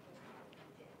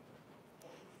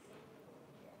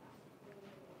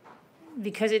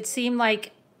 Because it seemed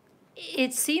like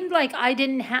I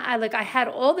didn't have, like I had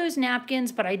all those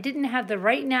napkins, but I didn't have the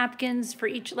right napkins for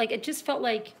each, like it just felt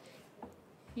like,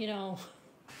 you know,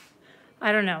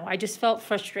 I don't know. I just felt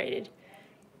frustrated.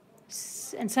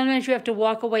 And sometimes you have to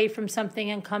walk away from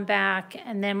something and come back.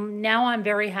 And then now I'm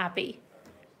very happy,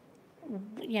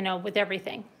 you know, with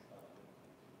everything.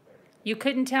 You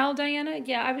couldn't tell, Diana?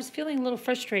 Yeah, I was feeling a little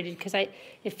frustrated because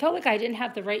it felt like I didn't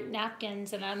have the right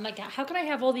napkins. And I'm like, how can I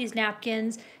have all these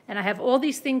napkins and I have all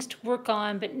these things to work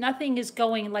on, but nothing is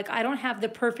going, like I don't have the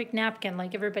perfect napkin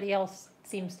like everybody else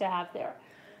seems to have there.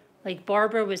 Like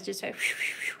Barbara was just like,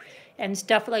 and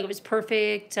stuff like it was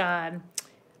perfect.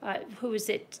 Who was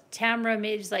it? Tamara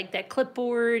made like that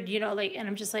clipboard, you know, like, and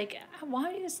I'm just like,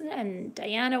 why isn't that? And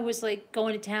Diana was like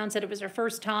going to town, said it was her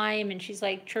first time, and she's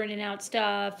like churning out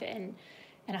stuff, and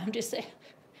I'm just,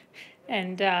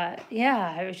 and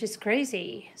yeah, it was just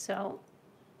crazy. So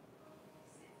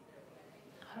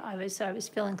I was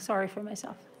feeling sorry for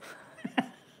myself.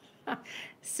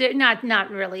 So,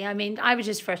 not really. I mean, I was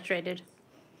just frustrated.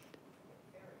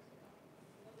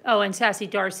 Oh, and Sassy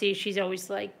Darcy, she's always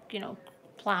like, you know,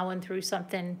 plowing through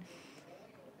something.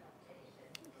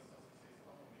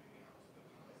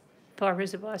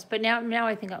 Barbara's a boss. But now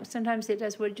I think, oh, sometimes it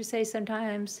does, what did you say?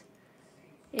 Sometimes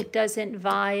it doesn't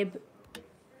vibe.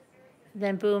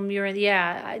 Then boom, you're in,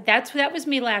 yeah, that was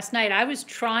me last night. I was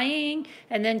trying,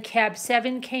 and then Cab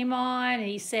 7 came on, and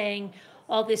he's saying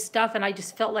all this stuff, and I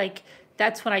just felt like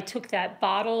that's when I took that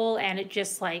bottle, and it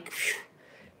just like, phew,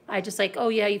 I just like, oh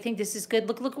yeah, you think this is good?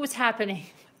 Look what's happening.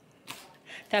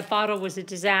 That bottle was a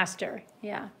disaster,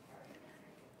 yeah.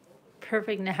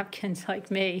 Perfect napkins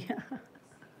like me.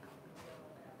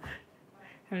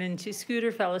 And then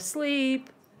Scooter fell asleep.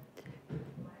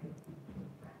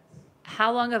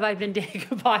 How long have I been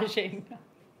decoupaging?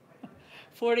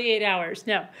 48 hours,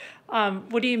 no.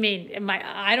 What do you mean?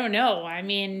 I don't know. I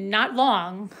mean, not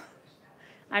long.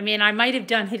 I mean, I might have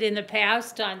done it in the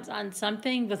past on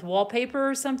something with wallpaper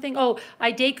or something. Oh,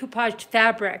 I decoupaged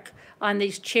fabric on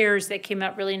these chairs that came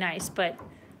out really nice, but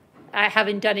I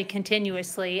haven't done it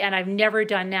continuously, and I've never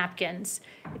done napkins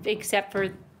except for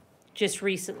just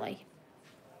recently.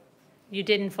 You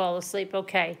didn't fall asleep,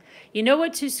 okay. You know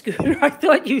what, to Scooter, I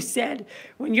thought you said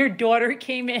when your daughter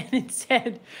came in and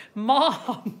said,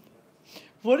 Mom,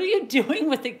 what are you doing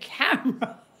with the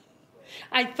camera?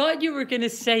 I thought you were going to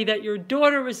say that your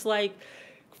daughter was like,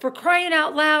 for crying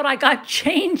out loud, I got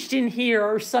changed in here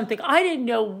or something. I didn't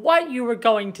know what you were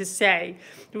going to say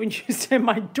when you said,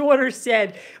 my daughter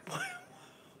said,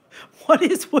 what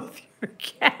is with your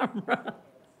camera?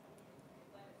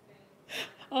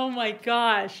 Oh my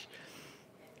gosh.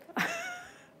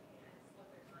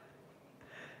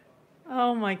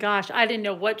 Oh my gosh, I didn't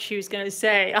know what she was going to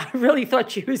say. I really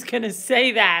thought she was going to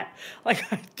say that.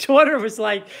 Like, my daughter was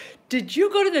like, did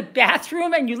you go to the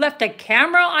bathroom and you left a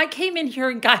camera? I came in here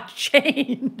and got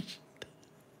changed.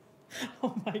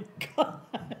 Oh my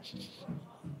gosh.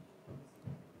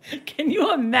 Can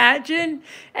you imagine?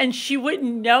 And she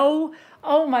wouldn't know?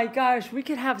 Oh my gosh, we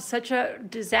could have such a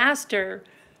disaster.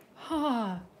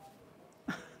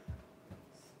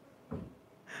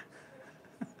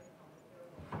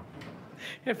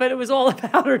 But it was all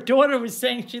about her daughter was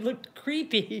saying she looked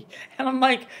creepy. And I'm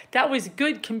like, that was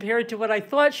good compared to what I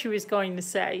thought she was going to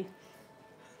say.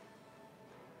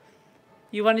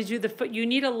 You want to do you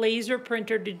need a laser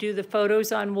printer to do the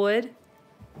photos on wood?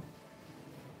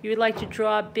 You would like to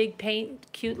draw big paint,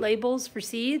 cute labels for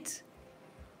seeds?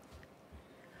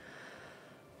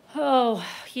 Oh,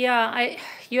 yeah,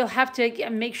 you'll have to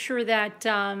make sure that,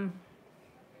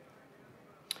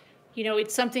 you know,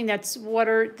 it's something that's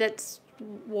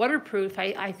waterproof,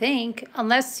 I think,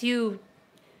 unless you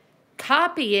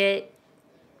copy it.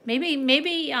 Maybe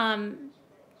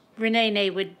Renee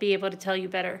would be able to tell you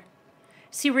better.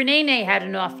 See, Renee had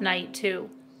an off night too.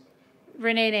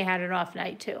 Renee had an off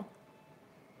night too.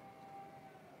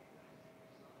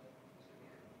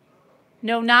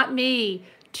 No, not me.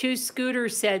 Two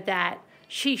Scooters said that.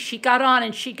 She got on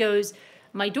and she goes,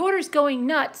 my daughter's going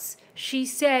nuts. She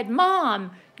said,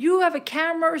 Mom, you have a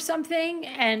camera or something?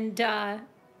 And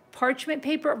parchment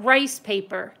paper, rice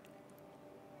paper.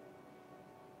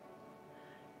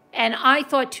 And I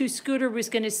thought Two Scooter was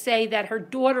going to say that her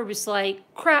daughter was like,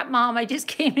 crap, Mom, I just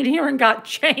came in here and got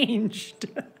changed.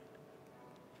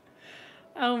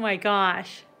 Oh my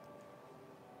gosh.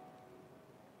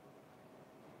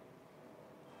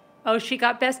 Oh, she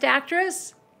got Best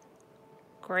Actress?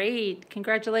 Great.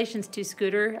 Congratulations, Two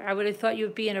Scooter. I would have thought you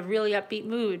would be in a really upbeat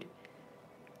mood.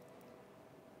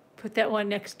 Put that one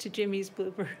next to Jimmy's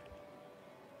blooper.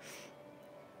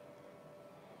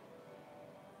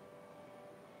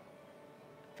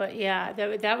 But yeah,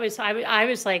 that was, I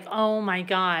was like, oh my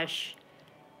gosh,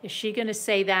 is she going to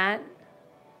say that?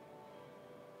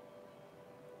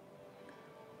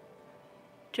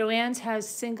 Joanne's has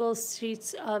single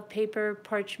sheets of paper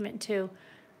parchment too.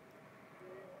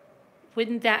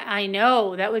 Wouldn't that, I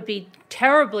know, that would be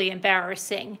terribly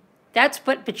embarrassing. That's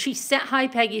what, but she said, hi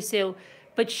Peggy Sue,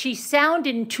 but she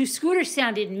sounded, Two Scooter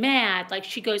sounded mad. Like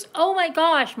she goes, oh my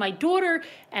gosh, my daughter.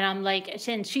 And I'm like,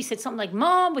 and she said something like,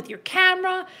 Mom, with your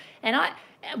camera. And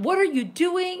what are you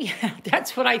doing?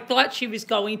 That's what I thought she was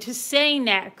going to say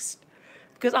next.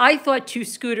 Because I thought Two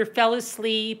Scooter fell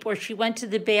asleep or she went to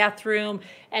the bathroom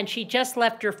and she just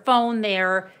left her phone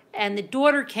there and the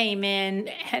daughter came in,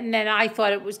 and then I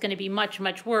thought it was going to be much,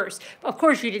 much worse. Of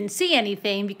course, you didn't see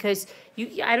anything because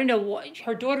I don't know,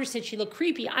 her daughter said she looked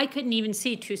creepy. I couldn't even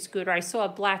see Two Scooter. I saw a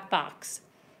black box.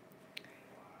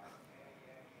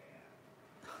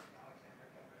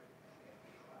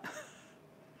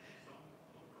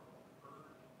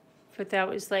 But that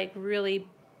was like really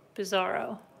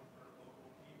bizarro.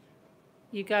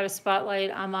 You got a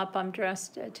spotlight, I'm up, I'm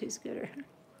dressed at Two Scooter.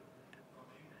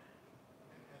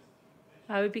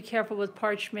 I would be careful with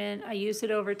parchment. I use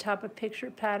it over top of picture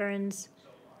patterns.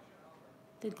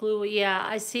 The glue, yeah,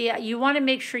 I see. You want to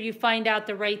make sure you find out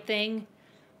the right thing,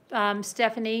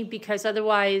 Stephanie, because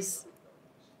otherwise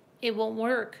it won't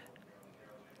work.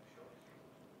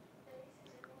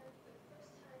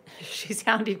 She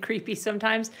sounded creepy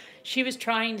sometimes. She was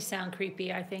trying to sound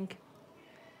creepy, I think,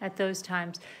 at those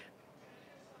times.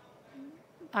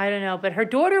 I don't know, but her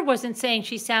daughter wasn't saying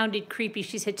she sounded creepy.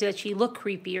 She said that she looked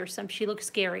creepy or something. She looked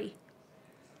scary.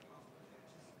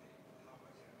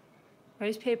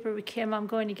 Rice paper with Kim, I'm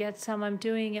going to get some. I'm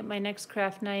doing it my next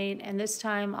craft night, and this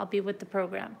time I'll be with the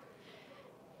program.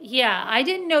 Yeah, I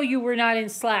didn't know you were not in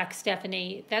Slack,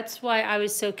 Stephanie. That's why I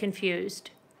was so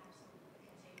confused.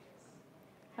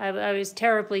 I was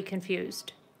terribly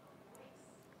confused.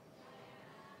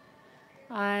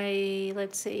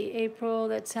 Let's see, April,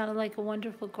 that sounded like a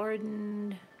wonderful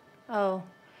garden. Oh,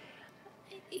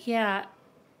 yeah,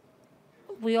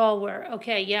 we all were.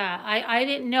 Okay, yeah, I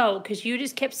didn't know because you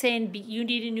just kept saying you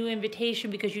need a new invitation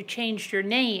because you changed your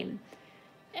name.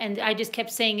 And I just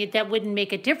kept saying that wouldn't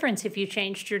make a difference if you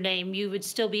changed your name. You would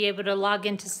still be able to log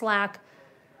into Slack.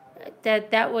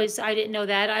 That was, I didn't know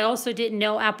that. I also didn't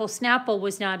know Apple Snapple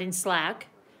was not in Slack.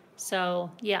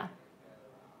 So, yeah.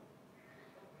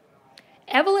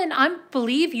 Evelyn, I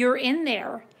believe you're in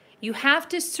there. You have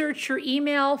to search your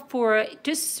email for,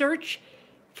 just search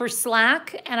for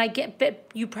Slack, and I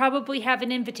bet you probably have an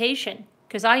invitation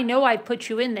because I know I put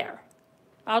you in there.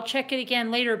 I'll check it again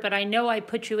later, but I know I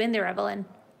put you in there, Evelyn.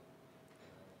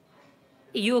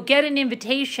 You'll get an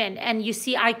invitation, and you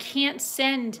see, I can't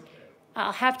send.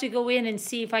 I'll have to go in and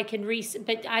see if I can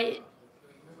but I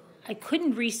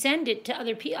couldn't resend it to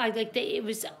other people.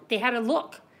 They had a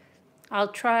look. I'll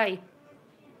try.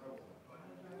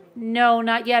 No,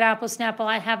 not yet, Apple Snapple.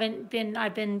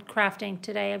 I've been crafting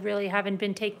today. I really haven't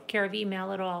been taking care of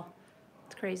email at all.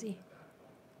 It's crazy.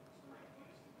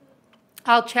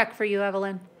 I'll check for you,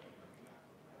 Evelyn.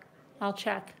 I'll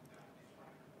check.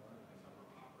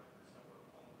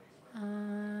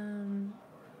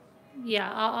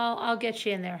 Yeah, I'll get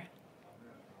you in there.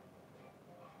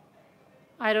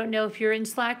 I don't know if you're in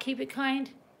Slack, Keep It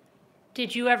Kind.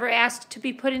 Did you ever ask to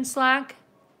be put in Slack?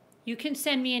 You can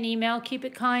send me an email, Keep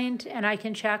It Kind, and I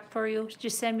can check for you.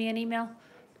 Just send me an email.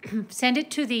 Send it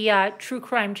to the True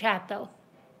Crime chat, though.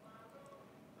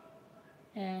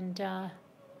 And I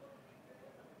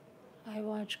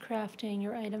watch crafting.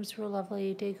 Your items were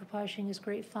lovely. Decoupaging is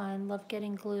great fun. Love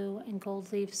getting glue and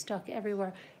gold leaf stuck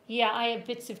everywhere. Yeah, I have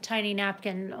bits of tiny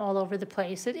napkin all over the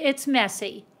place. It's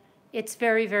messy. It's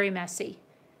very, very messy.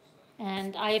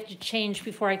 And I have to change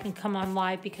before I can come on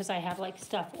live because I have like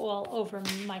stuff all over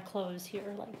my clothes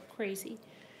here like crazy.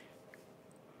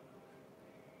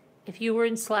 If you were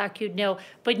in Slack, you'd know.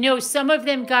 But no, some of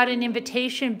them got an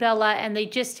invitation, Bella, and they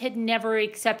just had never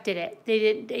accepted it.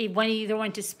 They either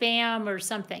went to spam or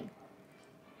something.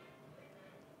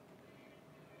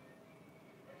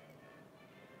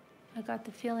 I got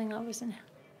the feeling I wasn't.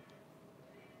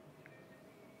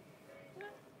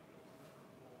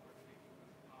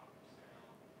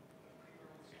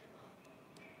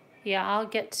 Yeah, I'll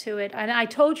get to it. And I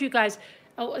told you guys,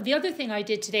 oh, the other thing I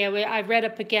did today, I read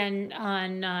up again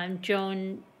on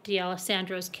Joan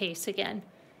D'Alessandro's case again.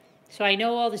 So I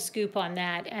know all the scoop on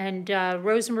that. And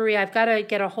Rosemarie, I've got to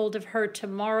get a hold of her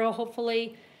tomorrow,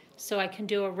 hopefully, so I can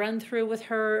do a run through with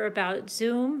her about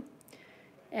Zoom.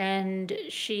 And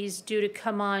she's due to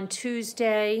come on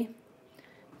Tuesday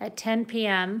at 10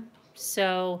 p.m.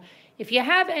 So if you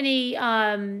have any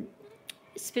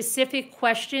specific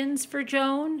questions for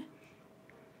Joan,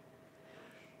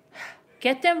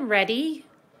 get them ready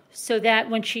so that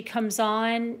when she comes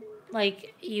on,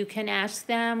 like, you can ask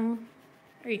them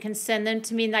or you can send them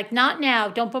to me. Like, not now.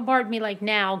 Don't bombard me like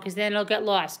now because then it'll get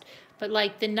lost. But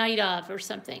like the night of or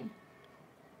something.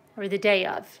 Or the day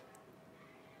of.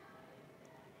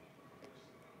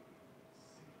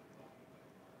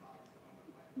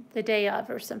 The day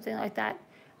of or something like that.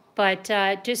 But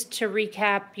just to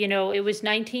recap, you know, it was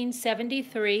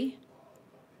 1973.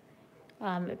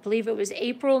 I believe it was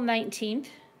April 19th,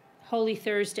 Holy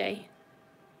Thursday.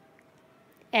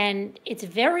 And it's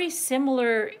very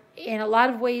similar in a lot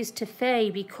of ways to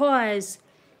Faye because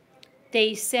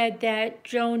they said that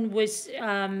Joan was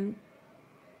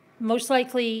most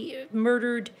likely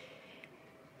murdered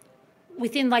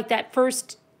within like that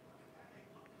first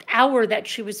hour that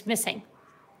she was missing.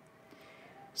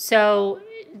 So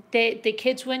the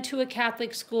kids went to a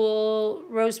Catholic school.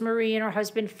 Rosemarie and her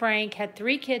husband Frank had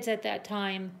 3 kids at that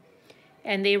time.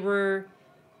 And they were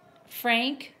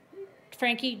Frankie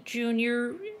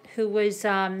Jr., who was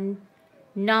 9.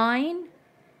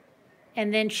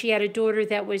 And then she had a daughter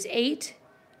that was 8.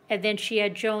 And then she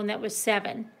had Joan that was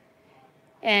 7.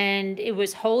 And it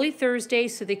was Holy Thursday,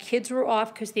 so the kids were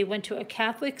off because they went to a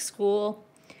Catholic school.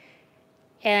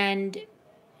 And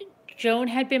Joan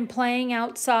had been playing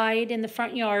outside in the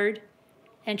front yard,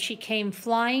 and she came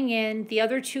flying in. The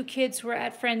other 2 kids were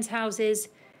at friends' houses,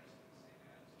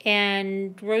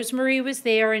 and Rosemarie was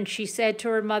there, and she said to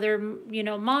her mother, you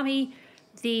know, Mommy,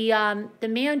 the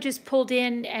man just pulled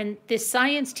in, and this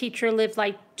science teacher lived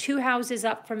like 2 houses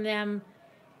up from them.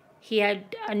 He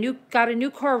had got a new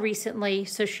car recently,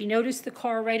 so she noticed the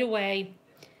car right away.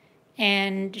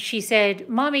 And she said,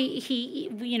 Mommy,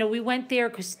 we went there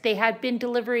because they had been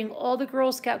delivering all the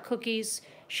Girl Scout cookies.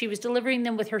 She was delivering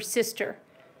them with her sister.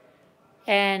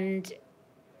 And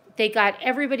they got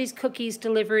everybody's cookies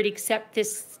delivered except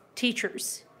this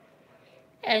teacher's.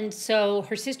 And so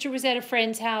her sister was at a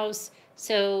friend's house.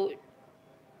 So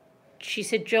she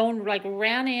said Joan like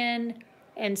ran in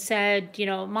and said, you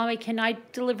know, Mommy, can I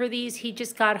deliver these? He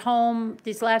just got home,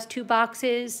 these last 2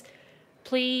 boxes,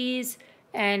 please.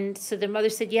 And so the mother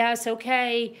said, yes,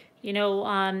 okay, you know,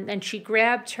 and she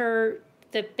grabbed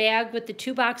the bag with the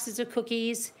 2 boxes of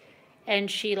cookies,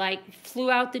 and she, like, flew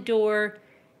out the door,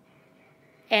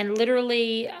 and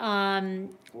literally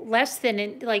less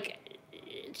than, like,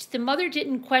 the mother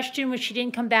didn't question when she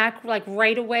didn't come back, like,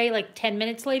 right away, like 10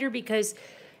 minutes later, because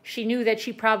she knew that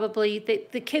she probably,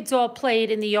 the kids all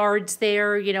played in the yards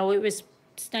there, you know, it was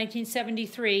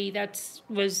 1973,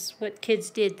 was what kids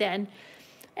did then.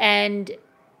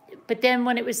 But then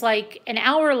when it was like an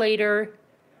hour later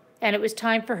and it was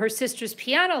time for her sister's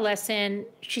piano lesson,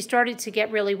 she started to get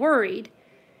really worried.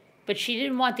 But she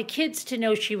didn't want the kids to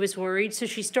know she was worried, so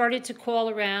she started to call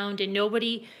around and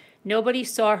nobody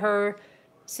saw her.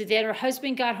 So then her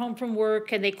husband got home from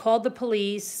work and they called the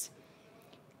police.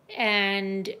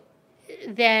 And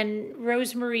then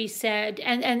Rosemarie said,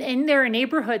 and in their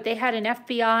neighborhood, they had an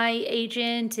FBI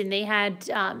agent and they had...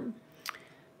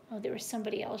 there was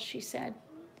somebody else, she said,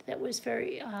 that was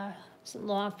very,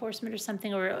 law enforcement or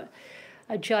something, or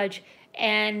a judge.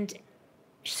 And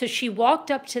So she walked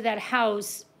up to that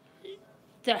house.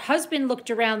 The husband looked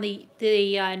around the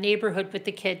neighborhood with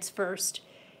the kids first.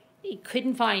 He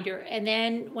couldn't find her. And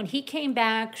then when he came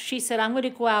back, she said, I'm going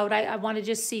to go out. I want to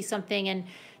just see something. And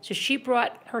so she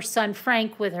brought her son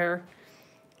Frank with her.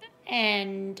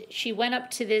 And she went up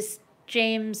to this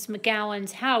James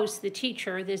McGowan's house, the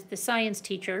teacher, the science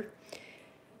teacher,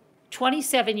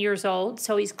 27 years old.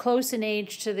 So he's close in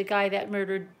age to the guy that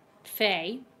murdered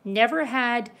Faye. Never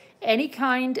had any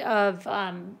kind of,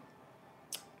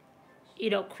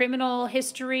 criminal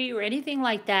history or anything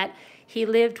like that. He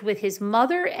lived with his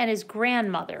mother and his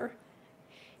grandmother.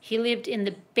 He lived in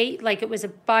the like it was a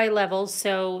bi-level,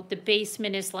 so the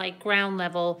basement is like ground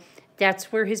level.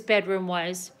 That's where his bedroom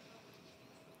was.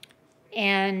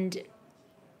 And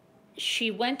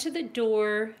she went to the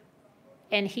door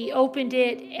and he opened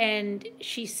it, and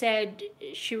she said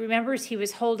she remembers he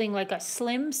was holding like a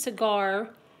slim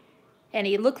cigar, and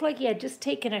he looked like he had just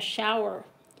taken a shower.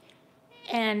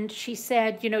 And she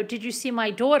said, did you see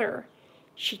my daughter?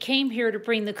 She came here to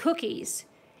bring the cookies.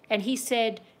 And he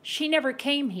said, she never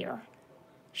came here.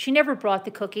 She never brought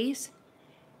the cookies.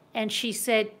 And she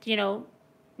said,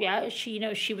 yeah,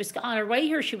 she was on her way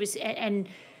here. And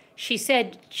she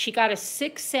said she got a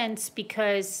sixth sense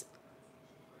because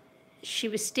she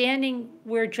was standing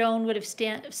where Joan would have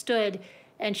stood,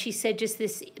 and she said just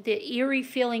the eerie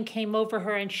feeling came over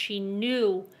her, and she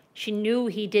knew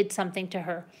he did something to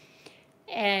her.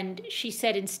 And she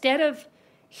said instead of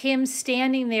him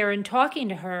standing there and talking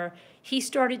to her, he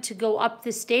started to go up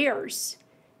the stairs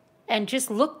and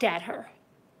just looked at her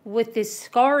with this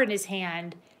scar in his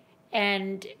hand.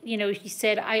 And, he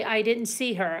said, I didn't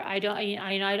see her. I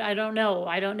don't know.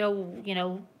 I don't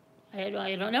know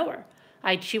her.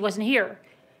 She wasn't here.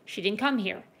 She didn't come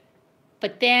here.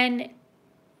 But then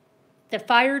the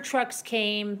fire trucks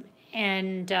came,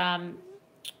 and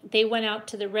they went out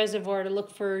to the reservoir to look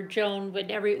for Joan.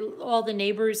 But all the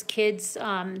neighbors' kids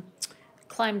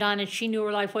climbed on, and she knew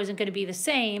her life wasn't going to be the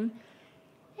same.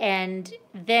 And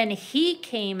then he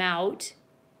came out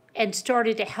and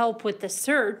started to help with the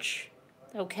search,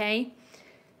 okay?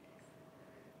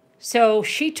 So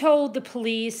she told the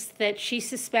police that she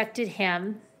suspected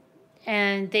him,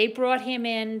 and they brought him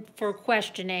in for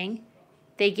questioning.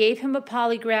 They gave him a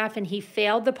polygraph, and he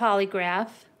failed the polygraph.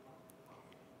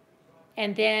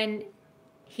 And then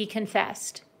he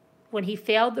confessed. When he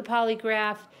failed the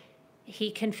polygraph, he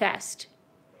confessed.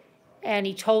 And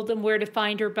he told them where to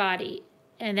find her body.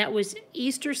 And that was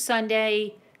Easter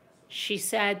Sunday. She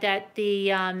said that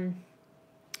I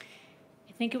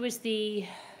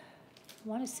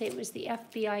want to say it was the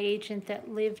FBI agent that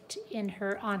lived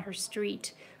on her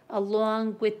street,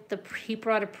 along with he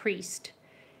brought a priest.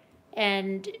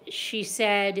 And she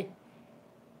said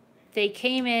they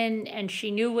came in and she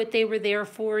knew what they were there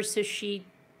for, so she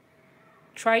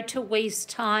tried to waste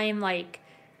time, like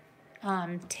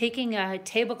taking a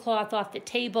tablecloth off the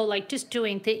table, like just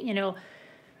doing things,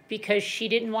 because she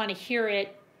didn't want to hear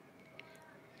it.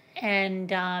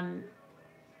 And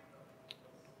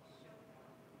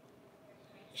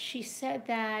she said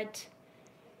that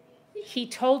he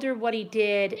told her what he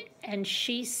did, and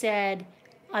she said,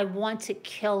 I want to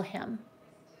kill him.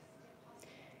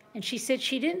 And she said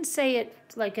she didn't say it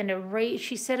like in a rage.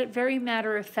 She said it very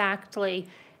matter-of-factly,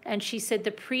 and she said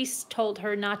the priest told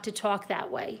her not to talk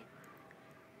that way.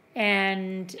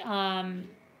 And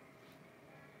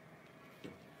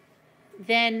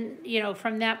then,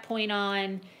 from that point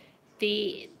on,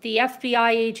 the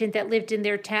FBI agent that lived in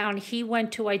their town, he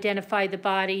went to identify the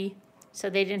body, so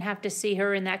they didn't have to see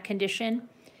her in that condition.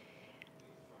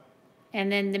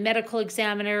 And then the medical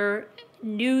examiner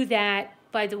knew that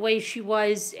by the way she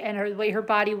was and the way her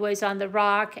body was on the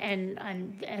rock and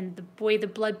the way the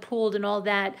blood pooled and all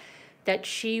that, that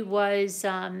she was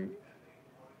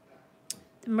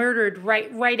murdered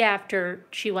right after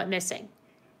she went missing.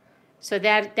 So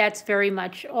that's very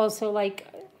much also like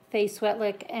Faye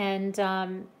Sweatlick.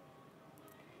 And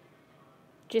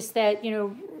just that,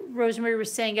 Rosemary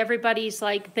was saying, everybody's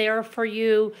like there for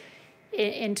you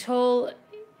until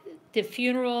the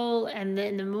funeral and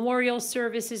then the memorial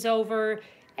service is over,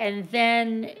 and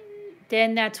then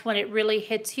that's when it really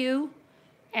hits you,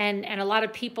 and a lot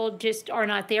of people just are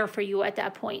not there for you at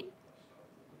that point.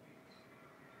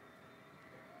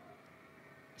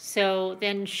 So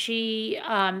then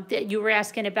you were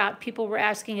asking about, people were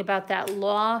asking about that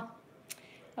law.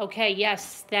 Okay,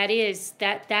 yes, that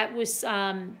was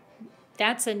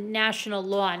that's a national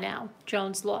law now,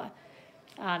 Jones Law.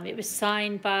 It was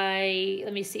signed by,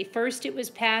 let me see, first it was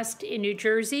passed in New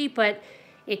Jersey, but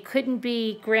it couldn't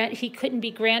be he couldn't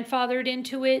be grandfathered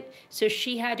into it, so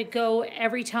she had to go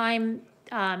every time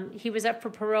he was up for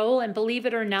parole, and believe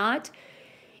it or not,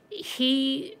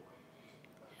 he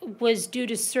was due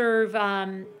to serve,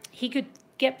 he could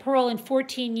get parole in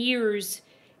 14 years,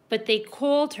 but they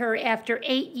called her after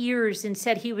 8 years and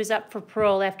said he was up for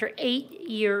parole after 8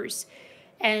 years.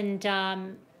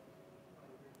 And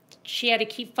she had to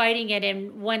keep fighting it.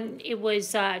 And when it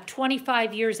was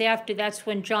 25 years after, that's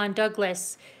when John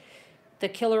Douglas, the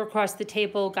killer across the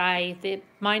table guy, the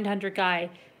Mindhunter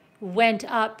guy, went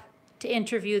up to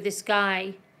interview this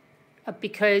guy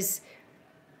because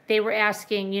they were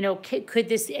asking, you know, could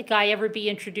this guy ever be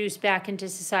introduced back into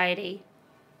society?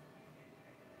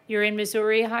 You're in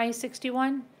Missouri High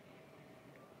 61?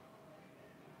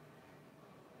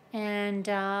 And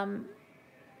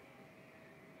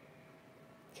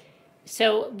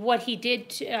so what he did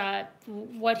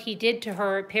to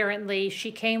her, apparently,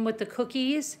 she came with the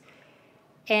cookies,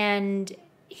 and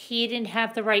he didn't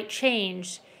have the right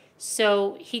change.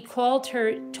 So he called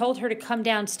her, told her to come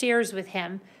downstairs with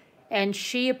him, and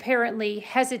she apparently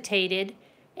hesitated,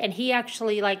 and he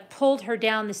actually like pulled her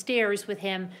down the stairs with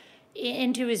him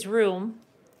into his room,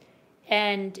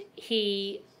 and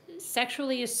he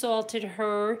sexually assaulted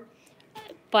her.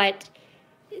 But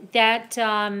that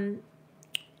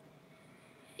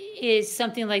is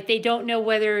something like they don't know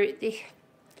whether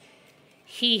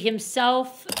he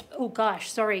himself, oh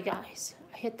gosh, sorry guys,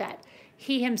 I hit that.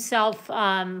 He himself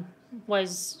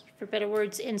was, for better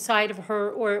words, inside of her,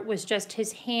 or it was just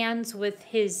his hands with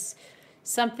his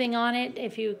something on it,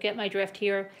 if you get my drift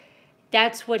here.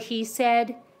 That's what he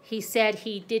said. He said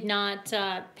he did not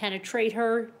penetrate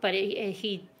her, but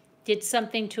he did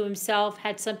something to himself,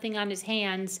 had something on his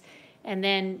hands, and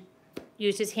then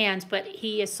used his hands. But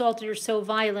he assaulted her so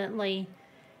violently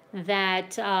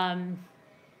that,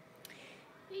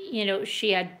 you know,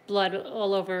 she had blood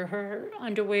all over her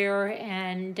underwear.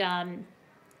 And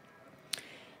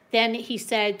then he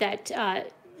said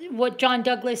that what John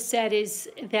Douglas said is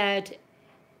that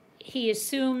he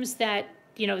assumes that,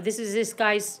 you know, this is this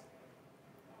guy's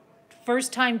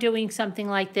first time doing something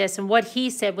like this. And what he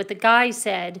said, what the guy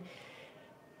said,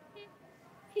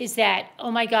 is that,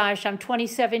 oh my gosh, I'm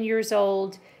 27 years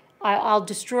old. I'll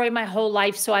destroy my whole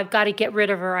life, so I've got to get rid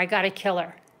of her. I got to kill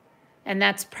her. And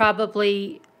that's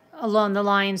probably along the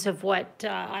lines of what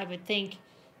I would think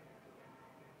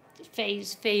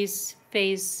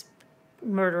Faye's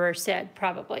murderer said,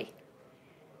 probably.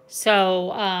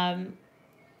 So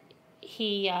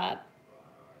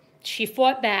she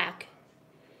fought back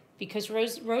because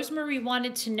Rosemary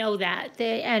wanted to know that.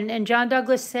 And John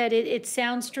Douglas said it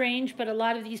sounds strange, but a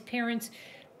lot of these parents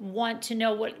want to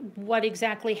know what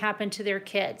exactly happened to their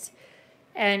kids.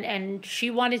 And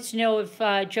she wanted to know if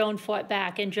Joan fought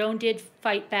back, and Joan did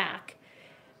fight back.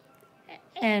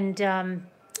 And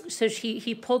so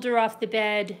he pulled her off the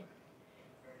bed,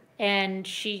 and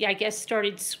she, I guess,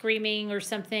 started screaming or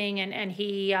something, and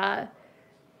he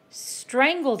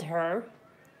strangled her.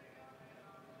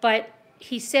 But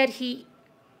he said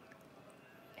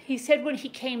when he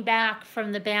came back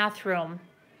from the bathroom,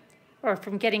 or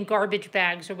from getting garbage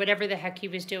bags or whatever the heck he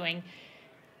was doing,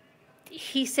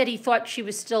 he said he thought she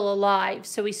was still alive,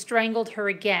 so he strangled her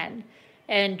again.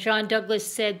 And John Douglas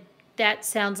said that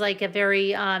sounds like a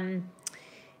very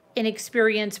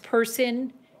inexperienced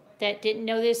person that didn't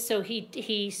know this. So he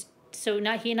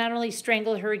not only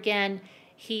strangled her again,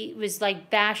 he was like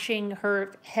bashing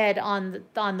her head on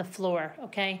the floor.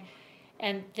 Okay,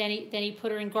 and then he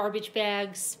put her in garbage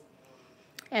bags,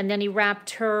 and then he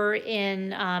wrapped her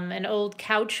in an old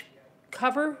couch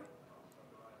cover,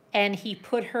 and he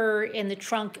put her in the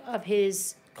trunk of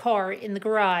his car in the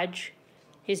garage,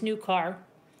 his new car,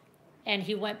 and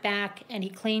he went back and he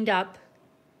cleaned up.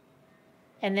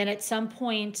 And then at some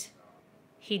point,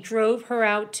 he drove her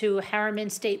out to Harriman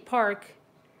State Park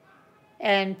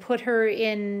and put her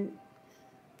in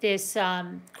this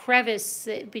crevice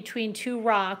between two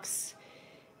rocks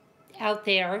out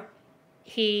there.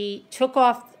 He took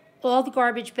off all the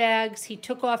garbage bags. He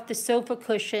took off the sofa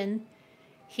cushion.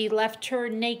 He left her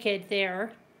naked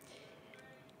there,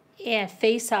 and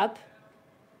face up,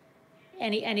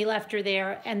 and he left her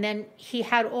there. And then he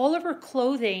had all of her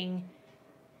clothing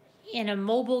in a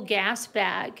mobile gas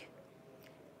bag,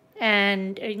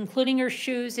 and including her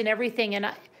shoes and everything. And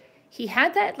he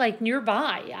had that like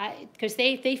nearby because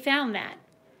they found that.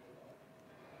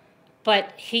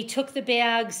 But he took the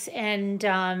bags, and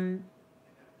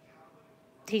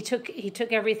he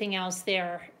took everything else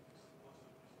there.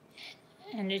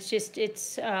 And it's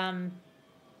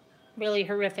really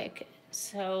horrific.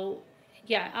 So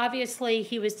yeah, obviously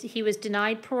he was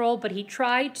denied parole, but he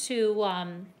tried to.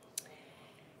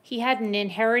 He had an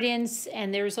inheritance,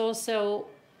 and there's also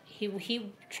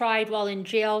he tried while in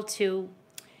jail to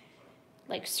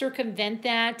like circumvent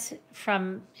that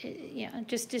from,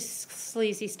 just this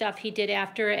sleazy stuff he did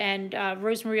after. And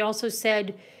Rosemary also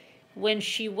said when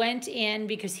she went in,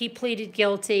 because he pleaded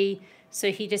guilty,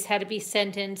 so he just had to be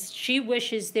sentenced, she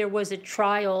wishes there was a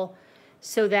trial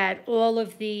so that all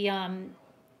of the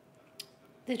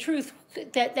truth,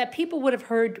 that people would have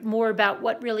heard more about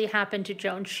what really happened to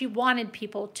Joan. She wanted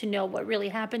people to know what really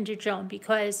happened to Joan,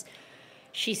 because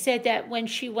she said that when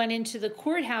she went into the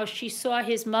courthouse, she saw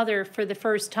his mother for the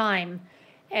first time.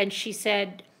 And she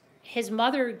said his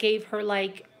mother gave her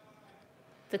like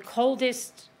the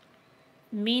coldest,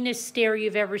 meanest stare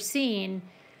you've ever seen.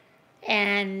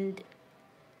 And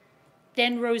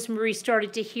then Rosemary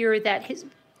started to hear that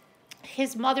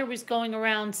his mother was going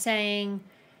around saying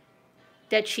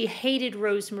that she hated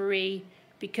Rosemary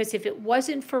because if it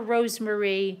wasn't for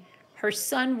Rosemary, her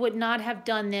son would not have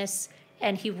done this,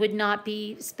 and he would not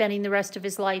be spending the rest of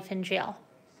his life in jail.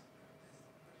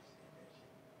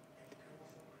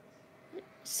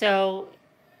 So,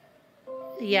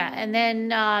 yeah, and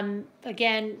then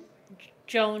again,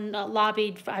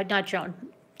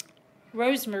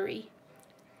 Rosemary,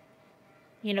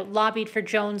 lobbied for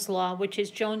Jones Law, which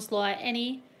is Jones Law.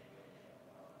 Any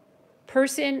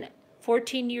person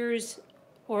 14 years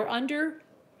or under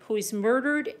who is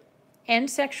murdered and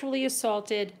sexually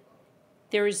assaulted,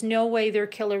 there is no way their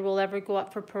killer will ever go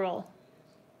up for parole.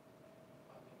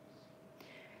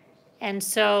 And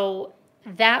so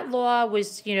that law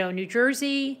was, New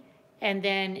Jersey, and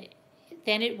then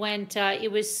it went,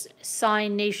 it was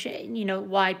signed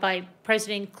wide by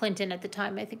President Clinton at the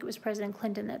time. I think it was President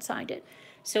Clinton that signed it.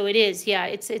 So it is, yeah,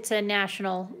 it's a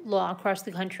national law across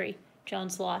the country,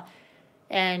 Jones Law.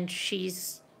 And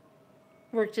she's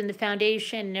worked in the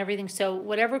foundation and everything. So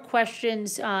whatever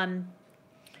questions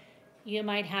you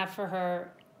might have for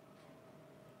her.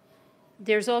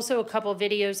 There's also a couple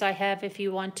videos I have if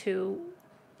you want to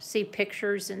see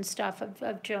pictures and stuff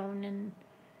of Joan.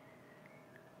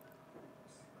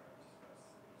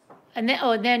 And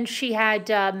then she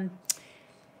had,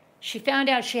 she found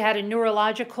out she had a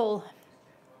neurological,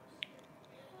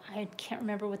 I can't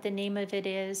remember what the name of it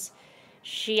is.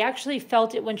 She actually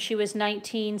felt it when she was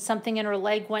 19. Something in her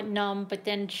leg went numb, but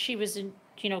then she was,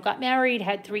 got married,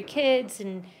 had 3 kids,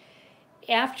 and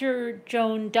after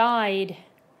Joan died,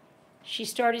 she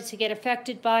started to get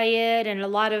affected by it, and a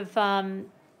lot of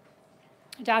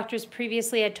doctors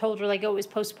previously had told her, like, oh, it was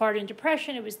postpartum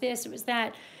depression, it was this, it was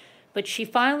that. But she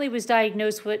finally was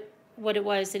diagnosed with what it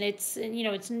was, and it's,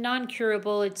 it's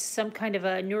non-curable. It's some kind of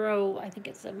a I think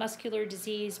it's a muscular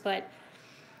disease, but,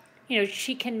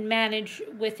 she can manage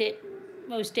with it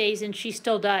most days, and she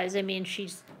still does. I mean,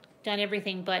 she's done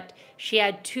everything, but she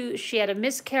had a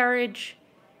miscarriage,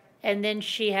 and then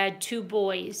she had 2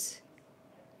 boys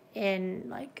in,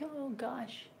 like, oh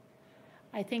gosh,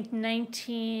 I think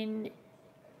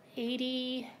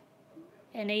 1980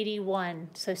 and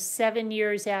 81. So 7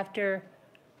 years after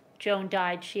Joan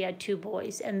died, she had 2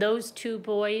 boys. And those 2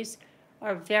 boys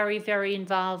are very, very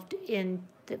involved in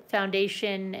the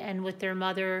foundation and with their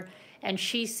mother. And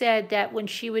she said that when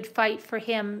she would fight for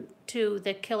him, too,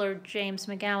 the killer, James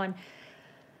McGowan,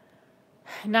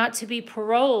 not to be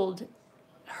paroled,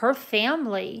 her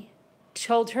family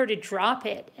told her to drop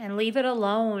it and leave it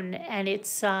alone. And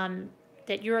it's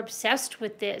that you're obsessed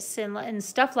with this and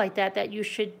stuff like that, that you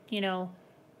should, you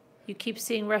keep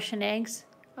seeing Russian eggs.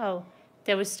 Oh,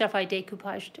 there was stuff I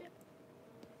decoupaged.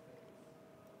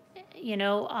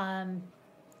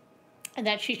 And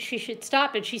that she should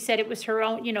stop it. She said it was her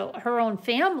own, her own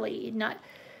family not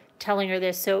telling her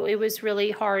this. So it was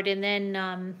really hard. And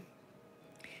then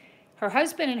her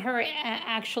husband and her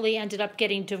actually ended up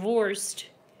getting divorced.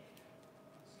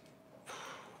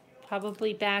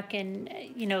 Probably back in,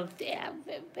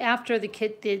 after the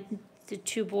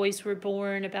 2 boys were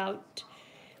born, about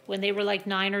when they were like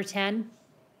 9 or 10.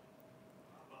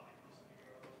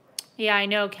 Yeah, I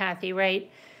know, Kathy,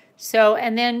 right? So,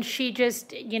 and then she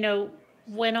just,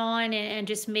 went on and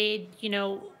just made, an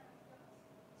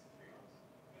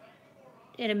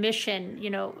a mission,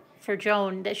 for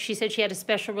Joan, that she said she had a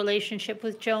special relationship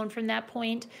with Joan from that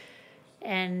point.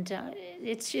 And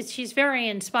she's very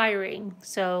inspiring.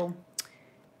 So,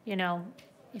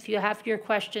 if you have your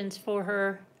questions for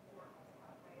her,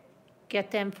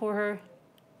 get them for her.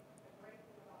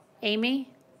 Amy?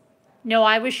 No,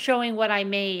 I was showing what I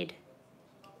made.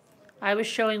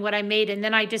 And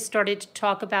then I just started to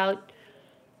talk about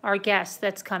our guest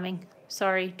that's coming.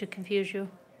 Sorry to confuse you.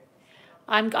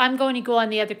 I'm going to go on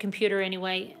the other computer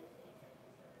anyway.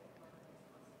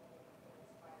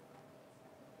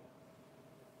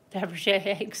 Fabergé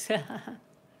eggs.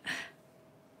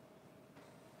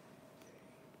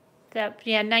 Yeah,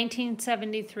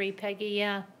 1973, Peggy,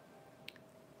 yeah.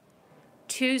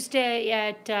 Tuesday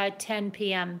at 10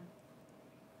 p.m.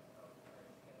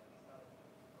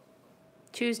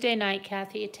 Tuesday night,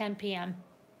 Kathy, at 10 p.m.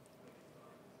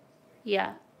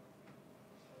 Yeah.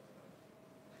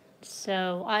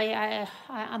 So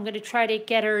I'm going to try to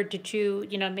get her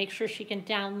to make sure she can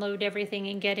download everything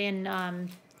and get in. I'm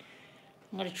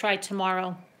going to try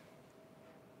tomorrow.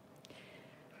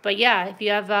 But yeah, if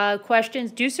you have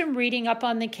questions, do some reading up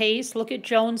on the case. Look at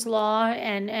Jones Law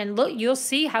and look. You'll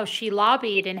see how she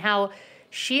lobbied and how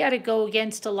she had to go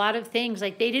against a lot of things.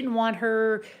 Like they didn't want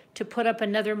her to put up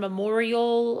another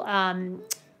memorial.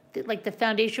 Like the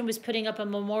foundation was putting up a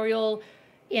memorial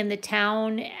in the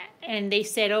town, and they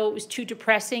said, oh, it was too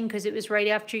depressing because it was right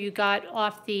after you got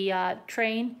off the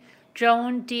train.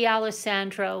 Joan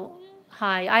D'Alessandro.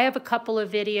 Hi, I have a couple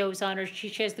of videos on her. She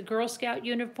has the Girl Scout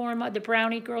uniform, the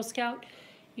Brownie Girl Scout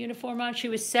uniform on. She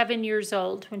was 7 years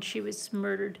old when she was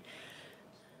murdered.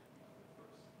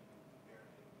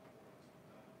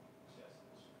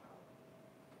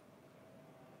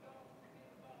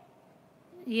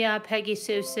 Yeah, Peggy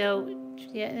Sue. So,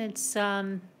 yeah, it's,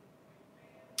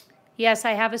 yes,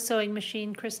 I have a sewing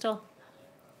machine, Crystal.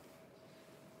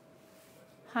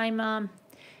 Hi, Mom.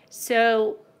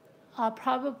 So, I'll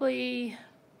probably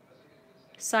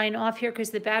sign off here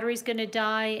because the battery's going to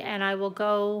die, and I will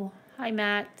go. Hi,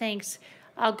 Matt. Thanks.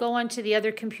 I'll go onto the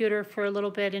other computer for a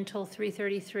little bit until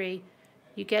 3:33.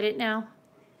 You get it now?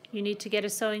 You need to get a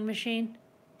sewing machine?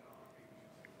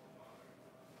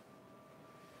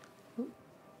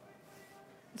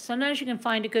 Sometimes you can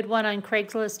find a good one on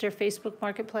Craigslist or Facebook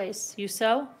Marketplace. You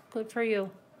sew? Good for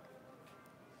you.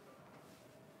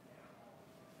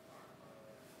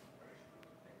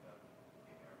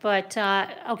 But,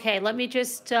 okay, let me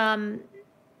just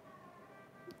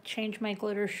change my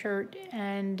glitter shirt,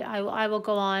 and I will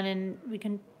go on, and we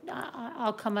can,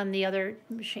 I'll come on the other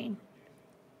machine.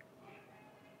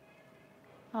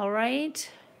 All right?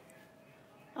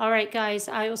 All right, guys,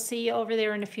 I will see you over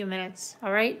there in a few minutes,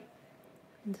 all right?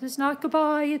 This is not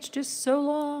goodbye, it's just so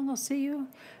long. I'll see you.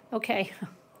 Okay.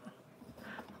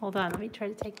 Hold on, let me try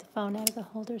to take the phone out of the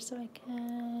holder so I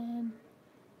can.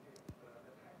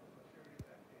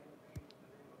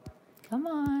 Come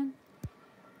on.